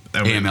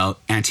 AML,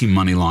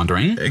 anti-money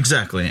laundering.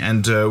 Exactly.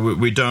 And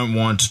we don't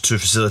want to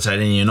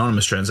facilitate any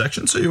anonymous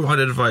transactions. So you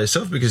identify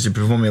yourself because you're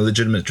performing a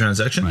legitimate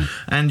transaction.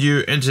 And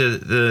you enter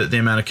the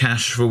amount of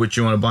cash for which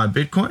you want to buy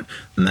Bitcoin.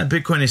 And that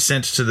Bitcoin is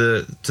sent to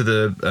the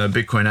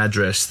Bitcoin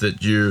address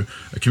that you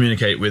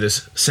communicate with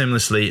us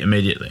seamlessly,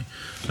 immediately.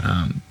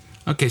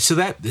 Okay, so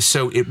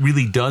it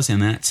really does, in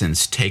that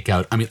sense, take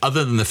out... I mean,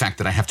 other than the fact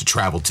that I have to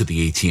travel to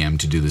the ATM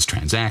to do this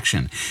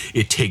transaction,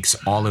 it takes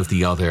all of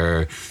the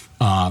other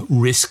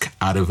risk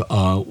out of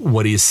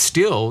what is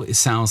still, it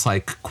sounds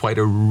like, quite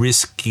a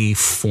risky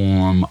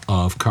form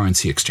of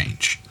currency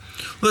exchange.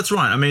 Well, that's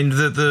right. I mean,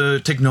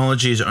 the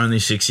technology is only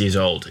 6 years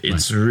old.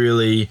 It's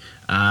really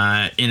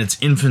in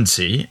its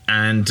infancy,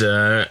 and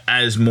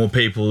as more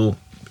people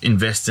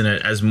invest in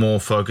it, as more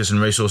focus and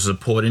resources are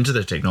poured into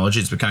the technology,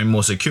 it's becoming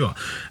more secure,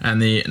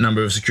 and the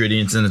number of security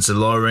incidents are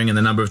lowering and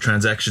the number of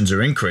transactions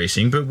are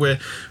increasing. But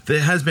there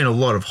has been a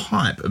lot of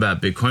hype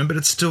about Bitcoin, but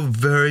it's still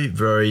very,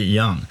 very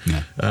young.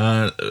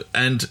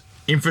 And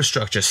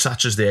infrastructure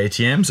such as the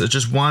ATMs are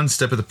just one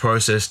step of the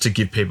process to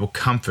give people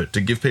comfort,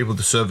 to give people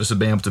the service of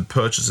being able to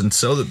purchase and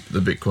sell the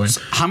Bitcoin.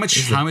 So how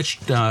much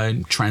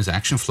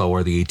transaction flow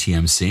are the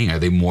ATMs seeing? Are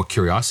they more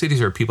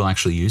curiosities, or are people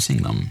actually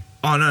using them?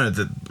 Oh, no,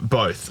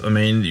 both. I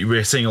mean,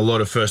 we're seeing a lot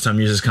of first-time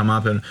users come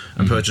up and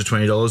purchase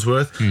 $20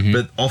 worth,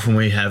 but often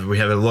we have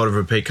a lot of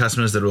repeat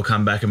customers that will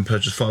come back and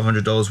purchase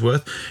 $500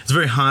 worth. It's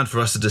very hard for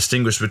us to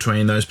distinguish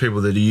between those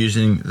people that are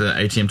using the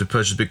ATM to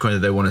purchase Bitcoin that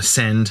they want to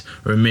send,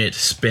 remit,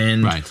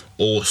 spend,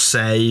 or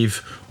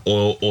save,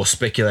 or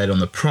speculate on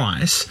the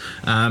price.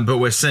 But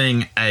we're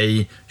seeing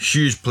a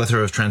huge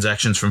plethora of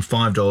transactions from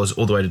 $5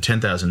 all the way to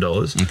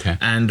 $10,000. Okay.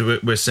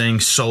 And we're seeing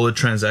solid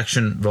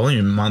transaction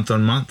volume month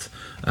on month.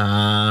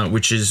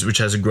 Which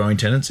has a growing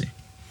tendency.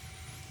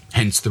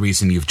 Hence the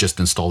reason you've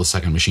just installed a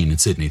second machine in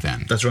Sydney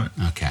then. That's right.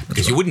 Okay.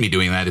 Because you wouldn't be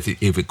doing that if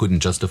it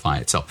couldn't justify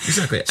itself.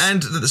 Exactly.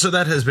 And so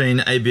that has been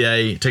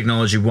ABA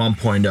Technology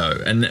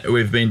 1.0. And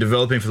we've been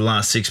developing for the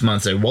last 6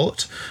 months a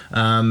wallet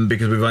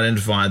because we've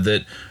identified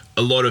that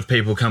a lot of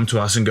people come to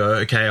us and go,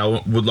 okay, I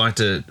would like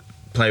to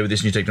play with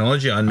this new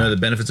technology. I know the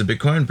benefits of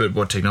Bitcoin, but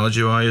what technology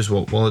do I use?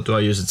 What wallet do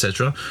I use,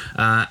 etc.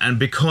 And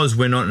because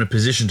we're not in a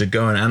position to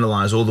go and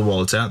analyze all the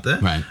wallets out there,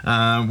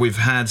 we've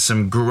had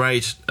some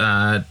great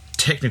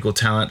technical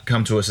talent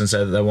come to us and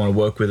say that they want to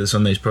work with us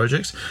on these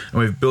projects. And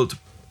we've built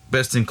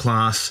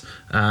best-in-class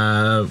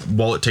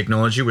wallet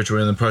technology, which we're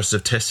in the process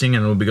of testing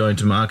and will be going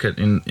to market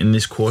in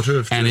this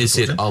quarter. And is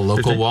it a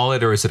local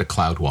wallet or is it a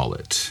cloud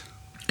wallet?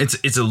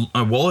 It's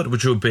a wallet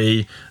which will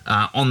be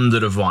on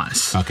the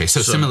device. Okay, so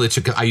similar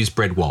to, I use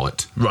Bread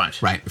Wallet. Right,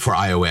 for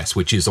iOS,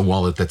 which is a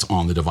wallet that's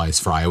on the device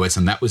for iOS.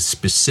 And that was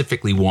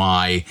specifically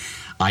why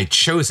I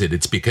chose it.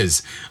 It's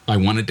because I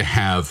wanted to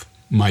have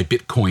my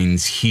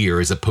Bitcoins here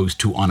as opposed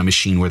to on a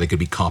machine where they could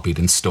be copied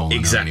and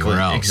stolen or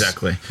anywhere else.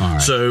 Exactly. All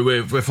right. So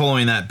we're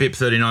following that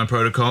BIP39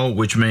 protocol,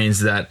 which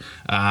means that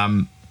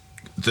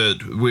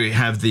we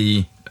have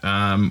the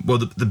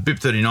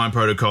BIP39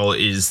 protocol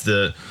is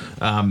the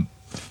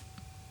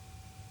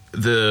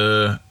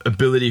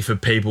ability for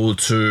people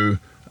to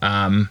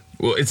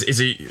it's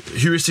a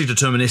heuristic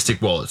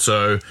deterministic wallet,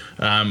 so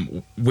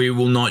we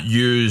will not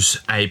use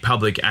a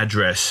public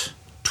address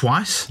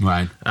twice,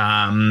 right?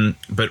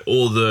 But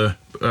all the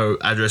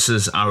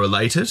addresses are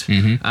related,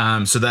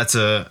 so that's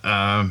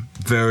a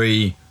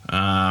very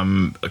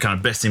kind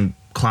of best in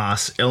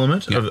class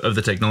element of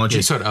the technology.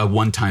 It's sort of a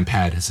one-time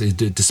pad, it's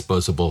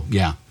disposable.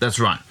 Yeah, that's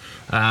right.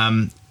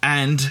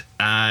 And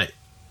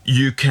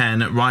you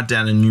can write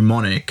down a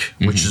mnemonic,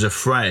 which is a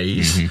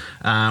phrase,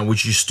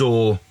 which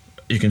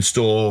you can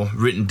store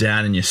written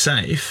down in your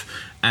safe,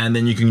 and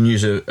then you can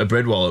use a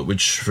Bread wallet,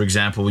 which, for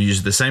example,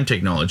 uses the same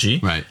technology,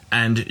 right?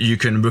 And you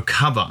can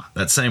recover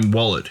that same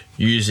wallet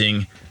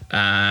using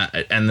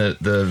and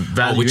the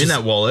value in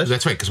that wallet.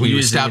 That's right, because when you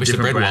establish the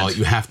Bread wallet,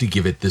 you have to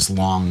give it this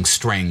long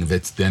string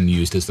that's then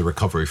used as the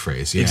recovery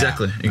phrase. Yeah.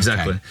 Exactly.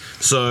 Okay.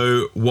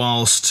 So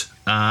whilst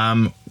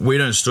we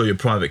don't store your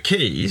private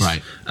keys,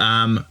 right?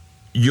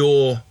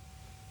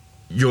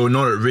 You're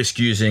not at risk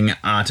using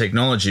our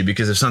technology,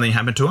 because if something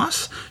happened to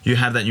us, you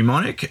have that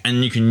mnemonic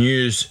and you can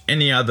use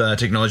any other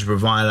technology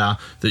provider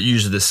that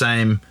uses the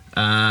same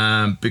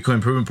Bitcoin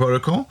Improvement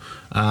Protocol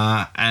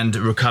and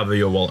recover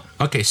your wallet.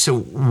 Okay, so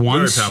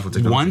once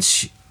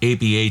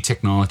ABA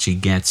technology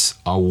gets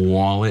a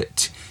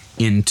wallet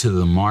into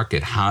the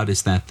market, how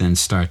does that then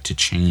start to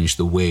change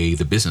the way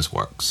the business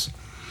works?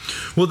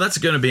 Well, that's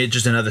going to be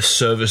just another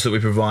service that we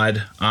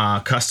provide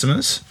our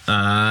customers.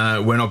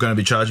 We're not going to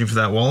be charging for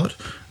that wallet.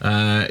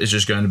 It's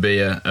just going to be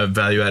a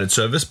value-added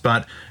service,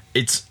 but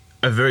it's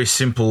a very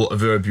simple, a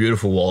very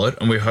beautiful wallet,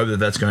 and we hope that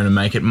that's going to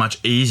make it much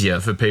easier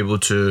for people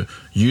to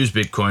use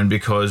Bitcoin,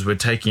 because we're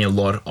taking a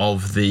lot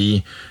of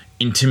the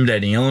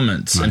intimidating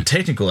elements and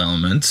technical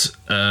elements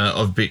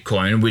of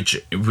Bitcoin, which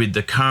with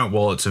the current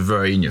wallets are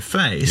very in your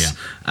face,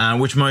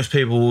 which most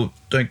people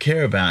don't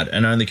care about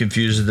and only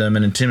confuses them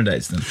and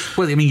intimidates them.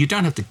 Well, I mean, you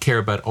don't have to care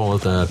about all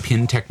of the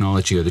PIN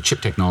technology or the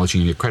chip technology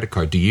in your credit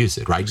card to use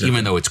it, right? Exactly.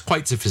 Even though it's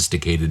quite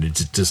sophisticated,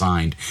 it's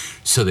designed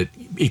so that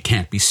it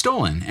can't be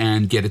stolen,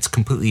 and yet it's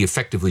completely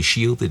effectively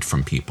shielded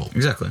from people.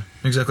 Exactly.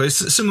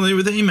 It's similarly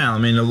with email. I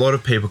mean, a lot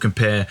of people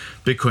compare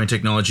Bitcoin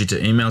technology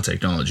to email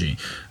technology.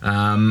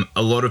 A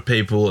lot of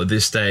people at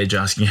this stage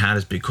asking, how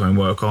does Bitcoin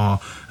work?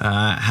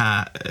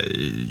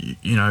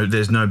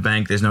 There's no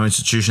bank, there's no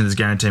institution that's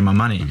guaranteeing my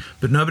money.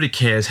 But nobody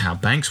cares how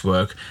banks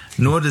work,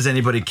 nor does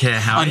anybody care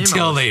how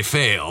until they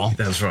fail.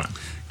 That's right.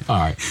 All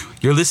right.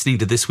 You're listening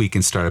to This Week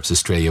in Startups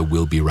Australia.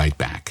 We'll be right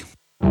back.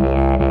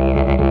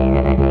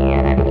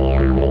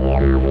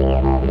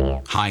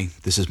 Hi,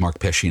 this is Mark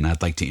Pesce, and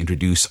I'd like to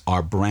introduce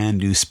our brand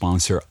new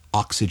sponsor,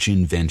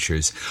 Oxygen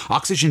Ventures.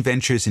 Oxygen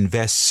Ventures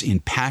invests in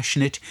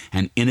passionate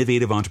and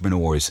innovative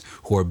entrepreneurs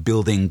who are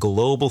building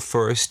global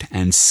first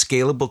and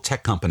scalable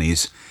tech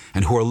companies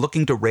and who are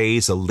looking to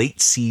raise a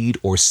late seed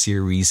or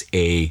Series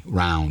A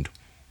round.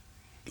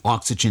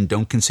 Oxygen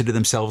don't consider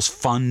themselves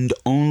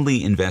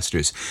fund-only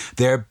investors.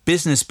 They're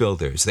business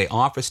builders. They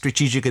offer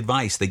strategic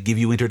advice. They give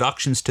you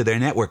introductions to their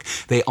network.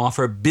 They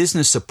offer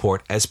business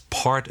support as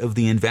part of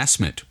the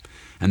investment.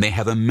 And they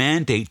have a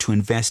mandate to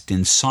invest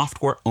in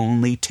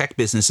software-only tech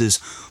businesses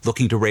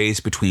looking to raise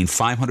between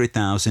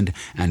 $500,000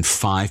 and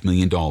 $5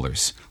 million.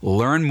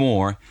 Learn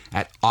more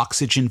at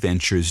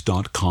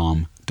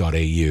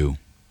oxygenventures.com.au.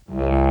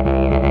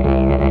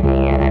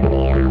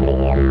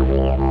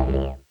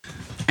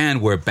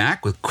 And we're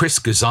back with Chris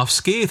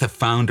Guzovsky, the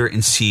founder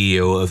and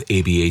CEO of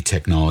ABA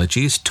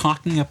Technologies,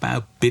 talking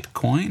about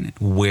Bitcoin,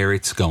 where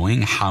it's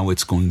going, how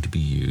it's going to be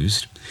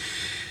used.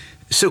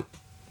 So,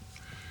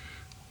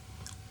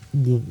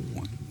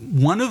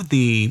 one of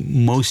the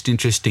most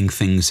interesting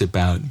things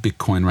about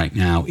Bitcoin right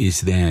now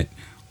is that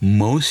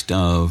most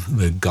of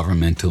the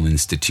governmental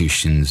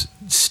institutions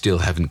still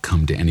haven't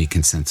come to any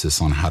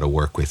consensus on how to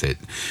work with it.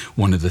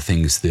 One of the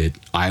things that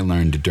I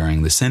learned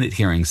during the Senate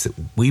hearings that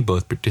we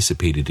both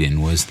participated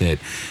in was that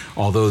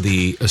although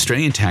the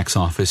Australian Tax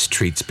Office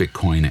treats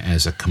Bitcoin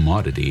as a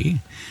commodity,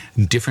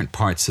 different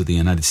parts of the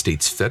United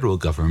States federal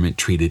government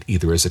treat it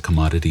either as a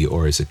commodity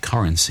or as a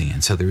currency.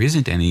 And so there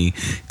isn't any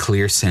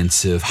clear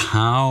sense of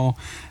how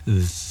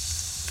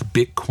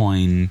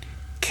Bitcoin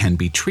can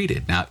be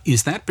treated. Now,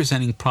 is that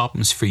presenting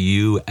problems for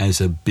you as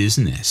a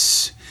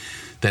business,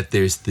 that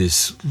there's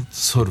this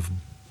sort of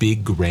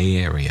big gray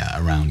area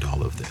around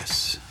all of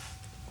this?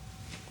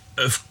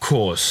 Of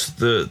course,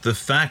 the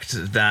fact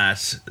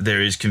that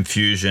there is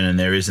confusion and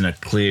there isn't a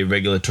clear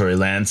regulatory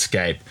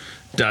landscape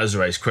does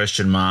raise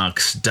question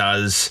marks,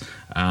 does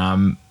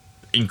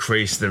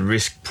increase the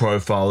risk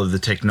profile of the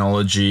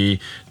technology,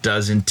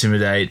 does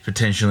intimidate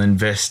potential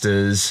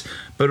investors,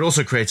 but it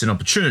also creates an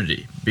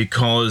opportunity,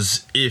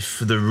 because if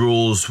the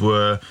rules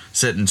were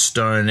set in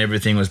stone,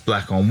 everything was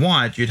black on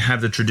white, you'd have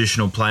the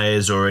traditional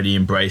players already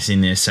embracing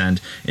this and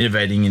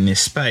innovating in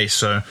this space.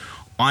 So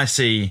I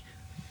see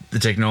the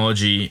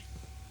technology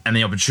and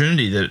the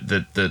opportunity that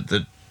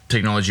the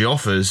technology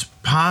offers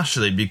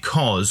partially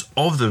because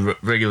of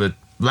the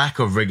lack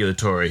of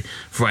regulatory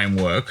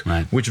framework,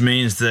 right, which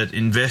means that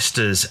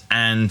investors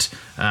and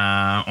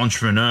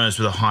entrepreneurs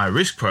with a high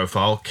risk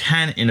profile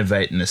can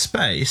innovate in the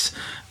space.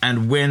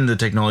 And when the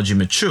technology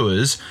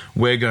matures,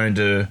 we're going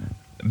to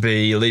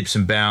be leaps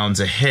and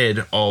bounds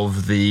ahead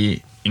of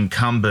the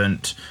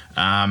incumbent,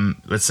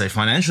 let's say,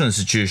 financial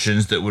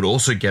institutions that would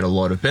also get a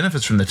lot of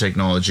benefits from the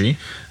technology.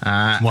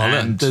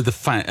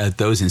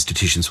 Those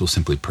institutions will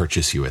simply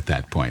purchase you at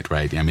that point,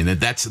 right? I mean,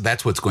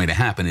 that's what's going to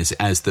happen is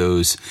as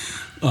the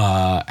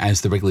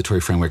regulatory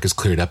framework is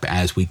cleared up,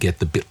 as we get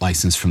the bit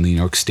license from the New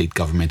York State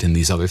government and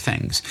these other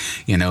things,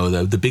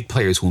 the big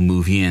players will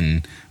move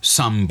in,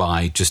 some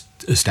by just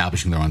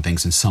establishing their own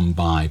things and some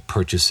by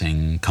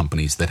purchasing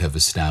companies that have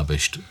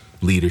established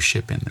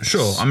leadership in this.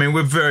 Sure. I mean,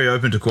 we're very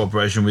open to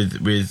cooperation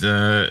with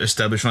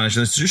established financial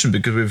institutions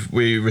because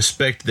we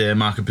respect their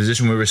market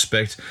position, we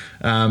respect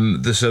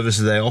the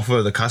services they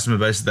offer, the customer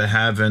base that they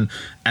have, and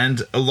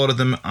a lot of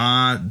them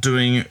are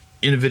doing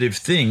innovative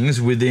things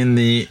within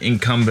the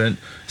incumbent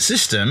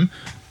system.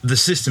 The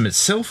system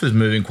itself is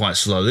moving quite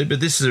slowly,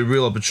 but this is a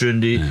real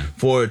opportunity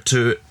for it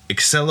to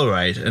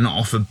accelerate and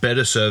offer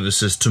better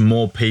services to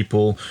more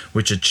people,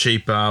 which are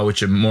cheaper,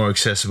 which are more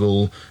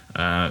accessible.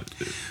 I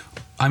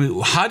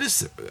mean, how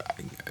does,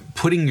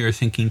 putting your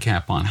thinking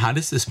cap on, how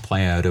does this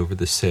play out over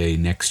the, say,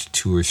 next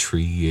 2 or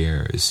 3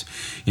 years?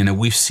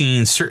 We've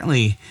seen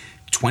certainly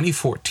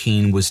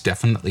 2014 was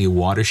definitely a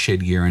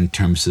watershed year in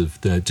terms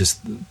of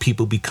just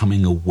people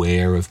becoming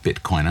aware of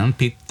Bitcoin. I don't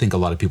think a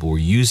lot of people were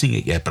using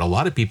it yet, but a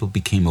lot of people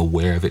became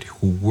aware of it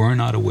who were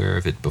not aware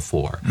of it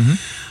before.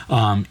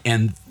 Mm-hmm.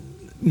 And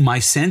my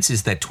sense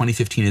is that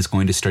 2015 is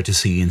going to start to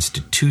see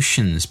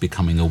institutions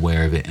becoming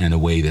aware of it in a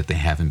way that they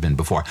haven't been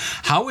before.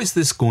 How is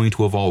this going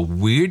to evolve?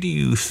 Where do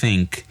you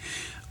think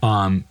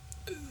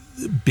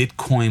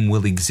Bitcoin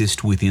will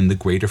exist within the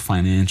greater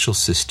financial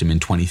system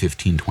in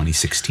 2015,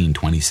 2016,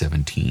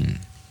 2017?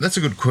 That's a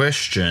good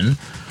question.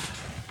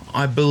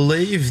 I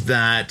believe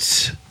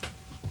that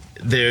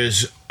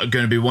there's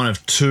going to be one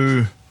of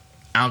two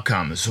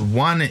outcomes.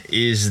 One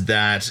is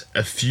that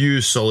a few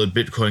solid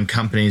Bitcoin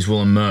companies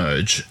will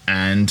emerge,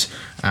 and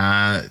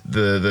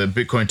the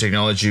Bitcoin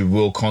technology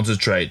will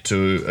concentrate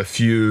to a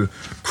few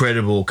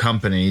credible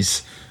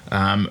companies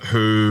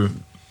who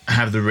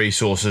have the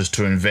resources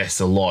to invest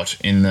a lot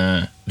in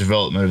the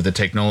development of the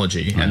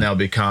technology, and they'll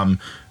become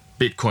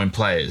Bitcoin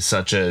players,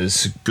 such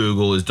as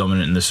Google is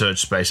dominant in the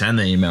search space and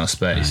the email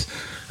space,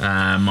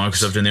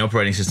 Microsoft in the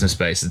operating system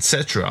space,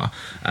 etc.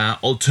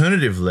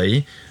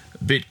 Alternatively,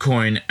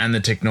 Bitcoin and the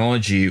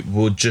technology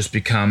will just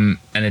become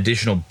an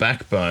additional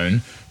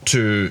backbone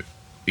to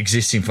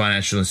existing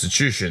financial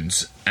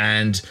institutions,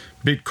 and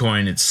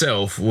Bitcoin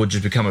itself will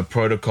just become a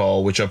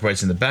protocol which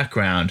operates in the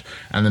background,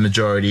 and the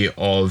majority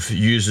of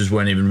users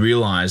won't even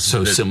realize.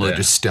 So similar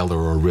to Stellar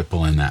or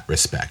Ripple in that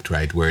respect,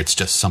 right? Where it's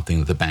just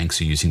something that the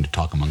banks are using to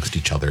talk amongst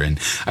each other. And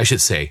I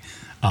should say,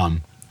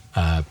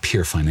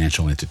 pure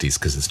financial entities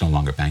because it's no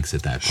longer banks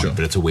at that point. Sure.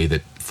 But it's a way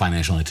that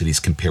financial entities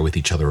compare with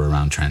each other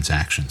around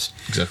transactions.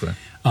 Exactly.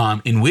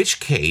 In which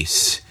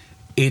case,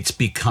 it's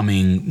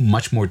becoming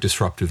much more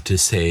disruptive to,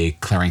 say,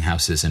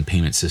 clearinghouses and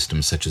payment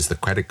systems such as the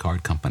credit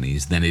card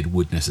companies than it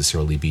would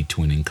necessarily be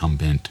to an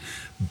incumbent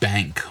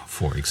bank,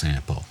 for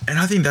example. And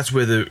I think that's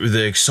where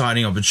the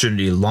exciting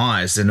opportunity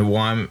lies, and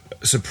why I'm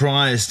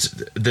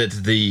surprised that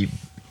the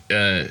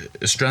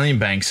Australian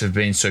banks have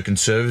been so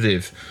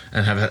conservative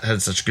and have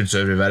had such a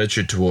conservative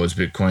attitude towards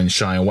Bitcoin,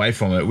 shying away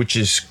from it, which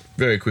is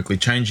very quickly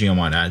changing, I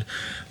might add.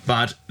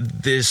 But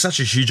there's such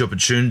a huge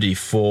opportunity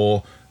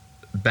for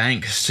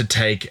banks to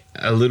take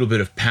a little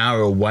bit of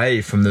power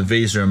away from the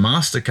Visa and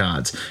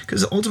MasterCards,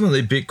 because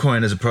ultimately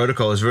Bitcoin as a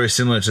protocol is very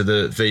similar to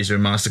the Visa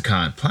and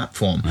MasterCard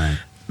platform. Right.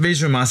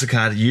 Visa and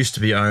MasterCard used to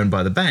be owned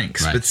by the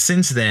banks, Right. but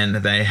since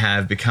then they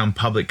have become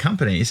public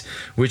companies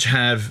which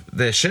have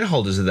their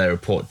shareholders that they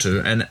report to,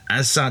 and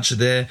as such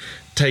they're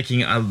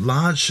taking a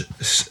large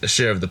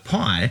share of the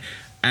pie,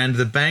 and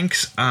the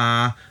banks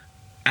are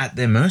at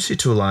their mercy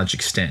to a large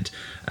extent,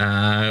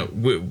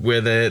 where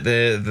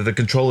the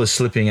control is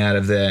slipping out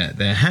of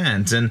their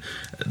hands, and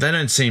they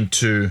don't seem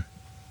to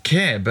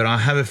care. But I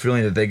have a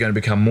feeling that they're going to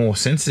become more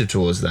sensitive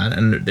towards that,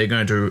 and they're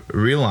going to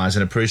realize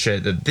and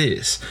appreciate that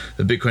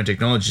the Bitcoin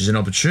technology is an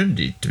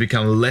opportunity to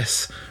become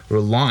less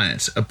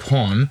reliant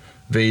upon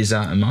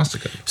Visa and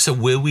MasterCard. So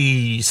will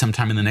we,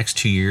 sometime in the next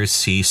 2 years,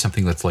 see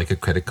something that's like a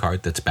credit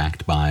card that's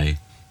backed by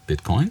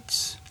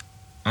Bitcoins?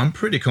 I'm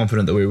pretty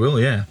confident that we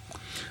will, yeah.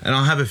 And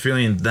I have a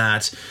feeling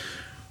that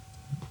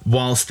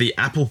whilst the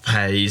Apple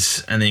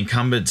Pays and the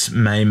incumbents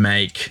may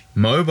make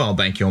mobile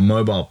banking or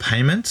mobile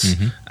payments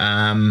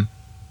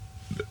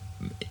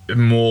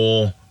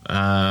more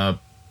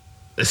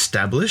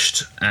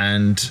established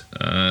and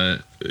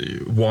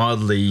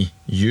widely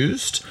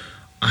used,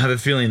 I have a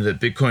feeling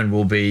that Bitcoin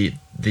will be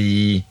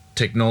the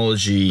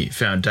technology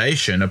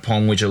foundation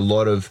upon which a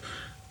lot of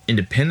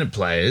independent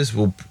players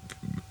will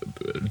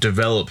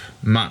develop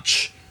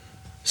much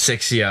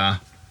sexier,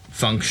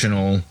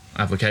 functional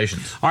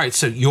applications. All right,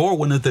 so you're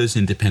one of those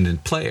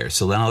independent players.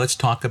 So now let's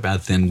talk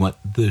about then what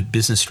the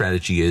business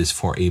strategy is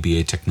for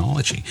ABA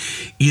Technology.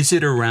 Is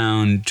it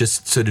around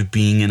just sort of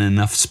being in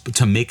enough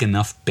to make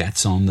enough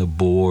bets on the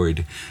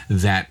board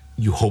that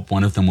you hope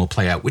one of them will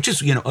play out, which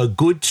is, a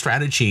good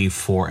strategy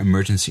for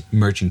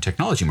emerging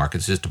technology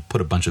markets, is to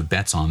put a bunch of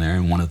bets on there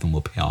and one of them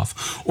will pay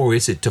off? Or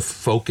is it to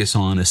focus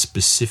on a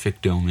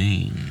specific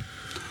domain?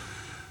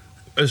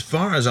 As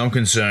far as I'm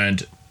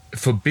concerned,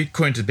 for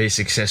Bitcoin to be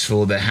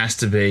successful, there has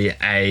to be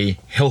a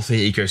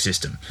healthy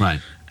ecosystem. Right.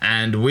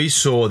 And we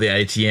saw the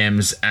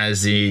ATMs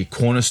as the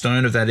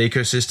cornerstone of that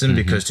ecosystem,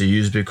 because to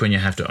use Bitcoin, you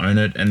have to own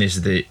it. And this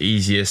is the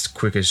easiest,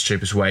 quickest,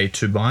 cheapest way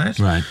to buy it.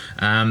 Right.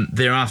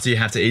 Thereafter, you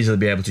have to easily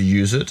be able to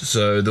use it.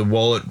 So the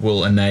wallet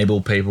will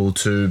enable people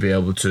to be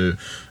able to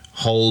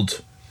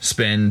hold,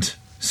 spend,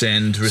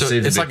 send, receive So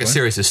it's the like a Bitcoin.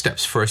 series of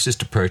steps. First is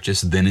to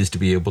purchase, then is to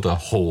be able to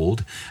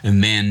hold,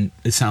 and then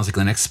it sounds like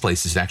the next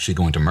place is actually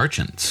going to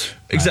merchants.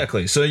 Right?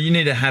 Exactly. So you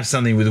need to have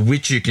something with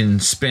which you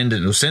can spend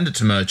it or send it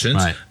to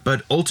merchants. Right.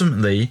 But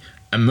ultimately,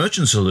 a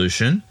merchant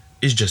solution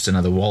is just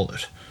another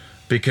wallet,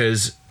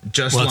 because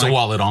just Well, it's like a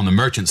wallet on the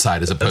merchant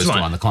side as opposed to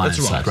on the client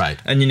That's side. Right.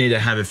 And you need to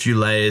have a few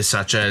layers,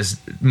 such as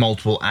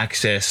multiple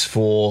access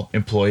for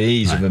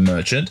employees of a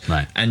merchant.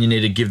 Right. And you need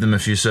to give them a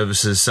few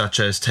services,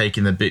 such as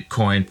taking the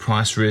Bitcoin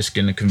price risk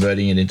and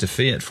converting it into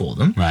fiat for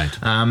them. Right.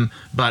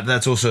 But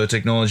that's also a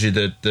technology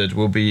that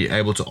will be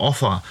able to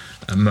offer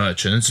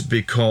merchants,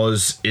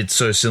 because it's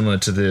so similar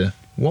to the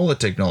wallet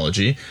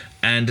technology.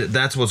 And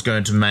that's what's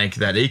going to make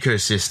that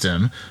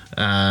ecosystem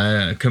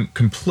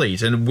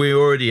complete. And we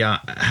already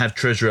have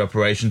treasury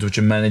operations which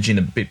are managing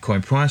the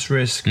Bitcoin price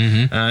risk.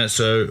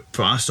 So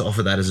for us to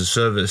offer that as a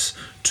service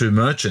to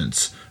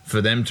merchants, for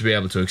them to be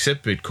able to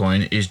accept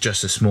Bitcoin, is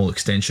just a small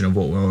extension of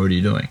what we're already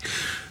doing.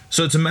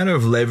 So it's a matter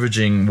of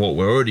leveraging what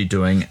we're already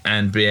doing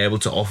and be able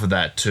to offer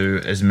that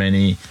to as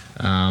many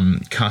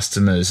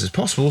customers as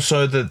possible,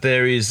 so that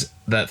there is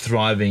that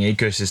thriving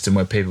ecosystem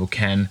where people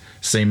can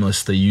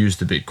seamlessly use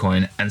the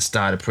Bitcoin and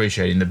start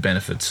appreciating the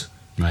benefits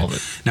of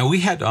it. Now, we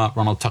had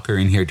Ronald Tucker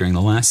in here during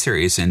the last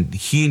series, and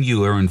he and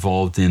you are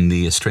involved in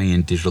the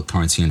Australian Digital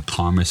Currency and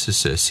Commerce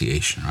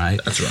Association, right?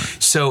 That's right.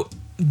 So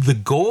the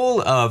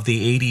goal of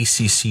the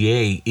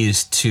ADCCA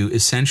is to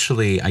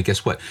essentially, I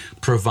guess,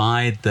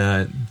 provide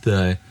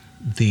the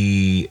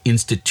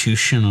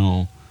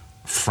institutional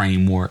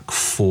framework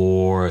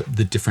for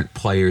the different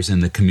players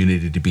in the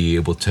community to be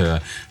able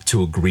to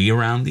agree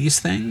around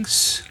these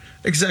things?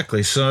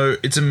 Exactly. So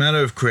it's a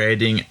matter of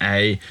creating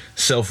a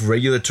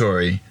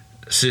self-regulatory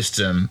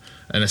system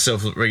and a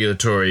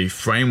self-regulatory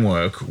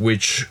framework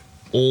which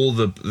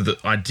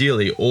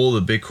ideally all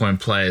the Bitcoin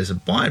players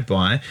abide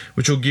by,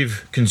 which will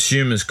give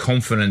consumers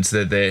confidence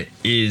that there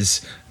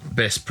is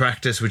best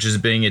practice which is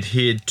being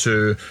adhered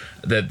to,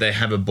 that they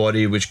have a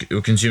body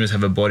consumers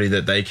have a body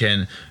that they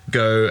can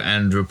go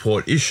and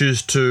report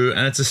issues to,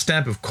 and it's a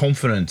stamp of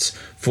confidence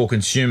for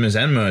consumers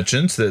and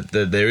merchants that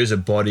there is a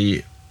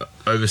body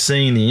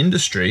overseeing the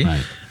industry.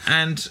 Right.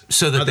 And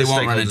so that they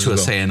won't run into,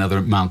 say,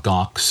 another Mt.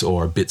 Gox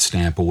or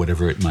Bitstamp or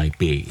whatever it might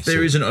be.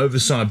 There is an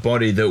oversight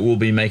body that will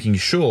be making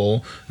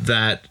sure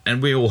that,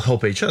 and we all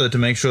help each other to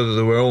make sure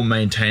that we're all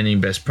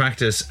maintaining best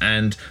practice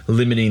and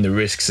limiting the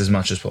risks as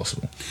much as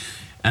possible.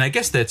 And I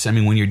guess that's,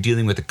 when you're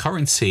dealing with the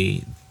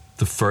currency,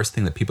 the first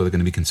thing that people are going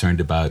to be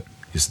concerned about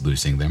is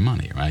losing their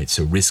money, right?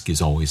 So risk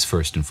is always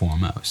first and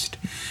foremost.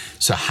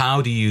 So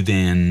how do you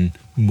then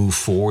move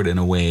forward in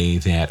a way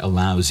that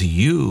allows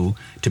you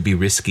to be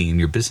risky in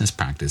your business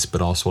practice,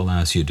 but also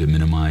allows you to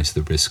minimize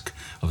the risk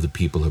of the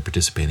people who are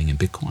participating in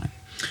Bitcoin?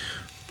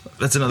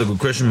 That's another good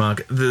question,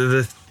 Mark.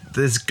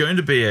 There's going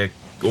to be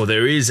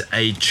there is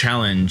a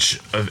challenge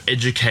of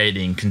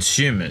educating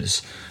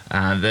consumers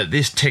that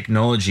this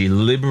technology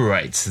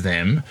liberates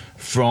them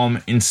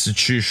from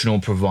institutional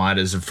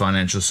providers of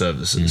financial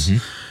services.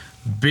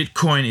 Mm-hmm.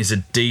 Bitcoin is a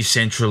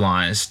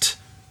decentralized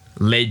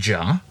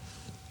ledger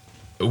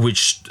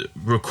which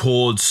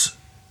records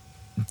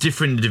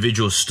different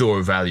individuals' store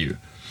of value.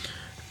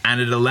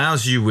 And it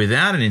allows you,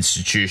 without an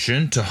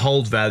institution, to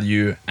hold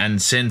value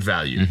and send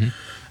value. Mm-hmm.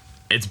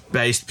 It's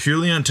based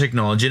purely on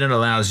technology, and it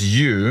allows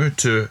you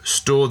to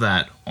store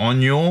that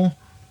on your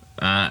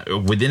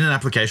within an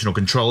application, or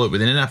control it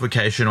within an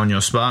application on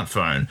your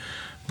smartphone.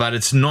 But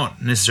it's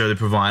not necessarily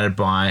provided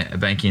by a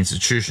banking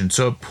institution.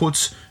 So it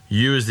puts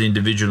you as the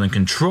individual in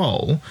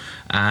control,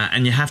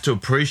 and you have to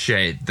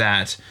appreciate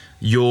that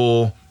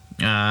you're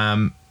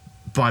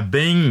by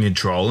being in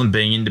control and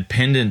being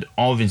independent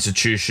of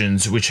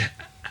institutions which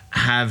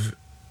have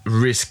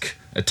risk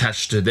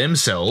attached to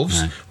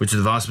themselves, right, which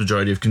the vast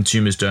majority of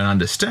consumers don't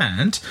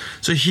understand.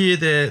 So here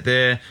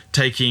they're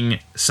taking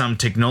some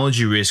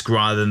technology risk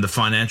rather than the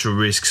financial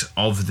risks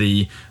of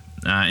the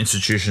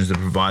institutions that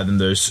provide them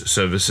those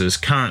services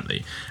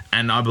currently.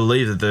 And I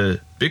believe that the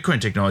Bitcoin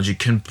technology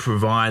can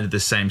provide the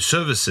same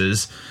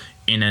services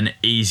in an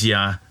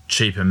easier,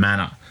 cheaper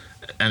manner.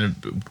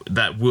 And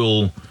that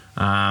will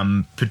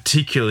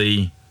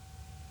particularly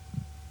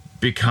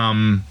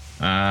become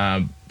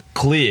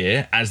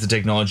clear as the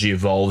technology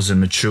evolves and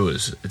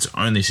matures. It's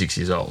only 6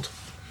 years old.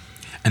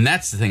 And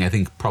that's the thing I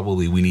think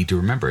probably we need to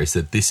remember, is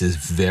that this is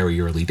very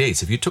early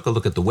days. If you took a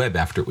look at the web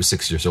after it was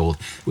 6 years old,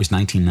 it was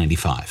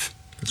 1995.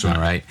 That's right.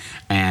 All right.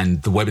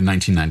 And the web in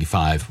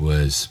 1995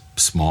 was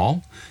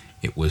small,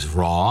 it was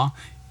raw,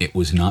 it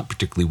was not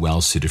particularly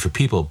well suited for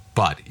people,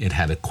 but it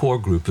had a core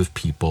group of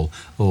people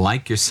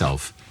like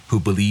yourself who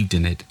believed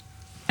in it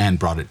and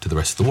brought it to the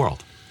rest of the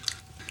world.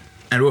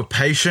 And were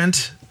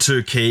patient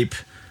to keep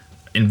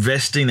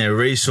investing their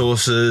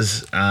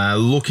resources,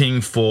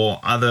 looking for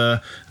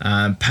other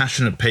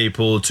passionate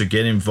people to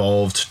get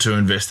involved, to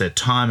invest their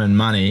time and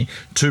money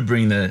to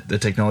bring the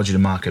technology to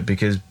market.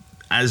 Because,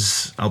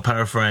 as I'll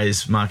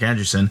paraphrase Mark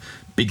Andreessen,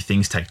 big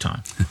things take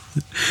time.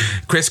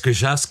 Chris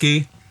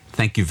Grozovsky,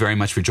 thank you very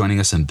much for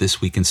joining us on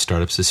This Week in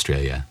Startups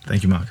Australia.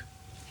 Thank you, Mark.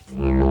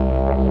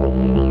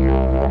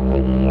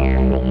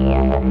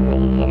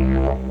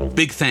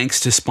 Big thanks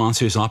to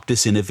sponsors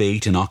Optus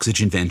Innovate and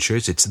Oxygen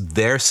Ventures. It's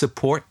their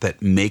support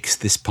that makes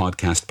this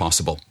podcast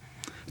possible.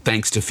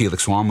 Thanks to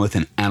Felix Warmuth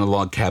and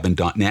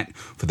AnalogCabin.net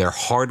for their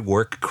hard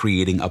work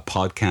creating a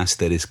podcast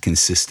that is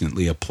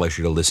consistently a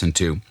pleasure to listen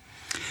to.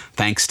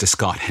 Thanks to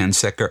Scott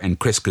Hansecker and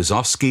Chris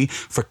Grozovsky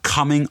for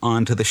coming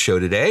on to the show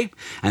today.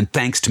 And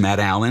thanks to Matt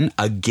Allen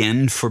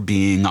again for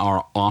being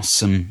our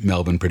awesome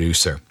Melbourne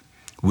producer.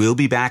 We'll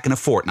be back in a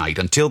fortnight.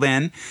 Until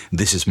then,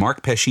 this is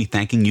Mark Pesce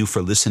thanking you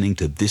for listening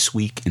to This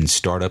Week in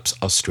Startups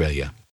Australia.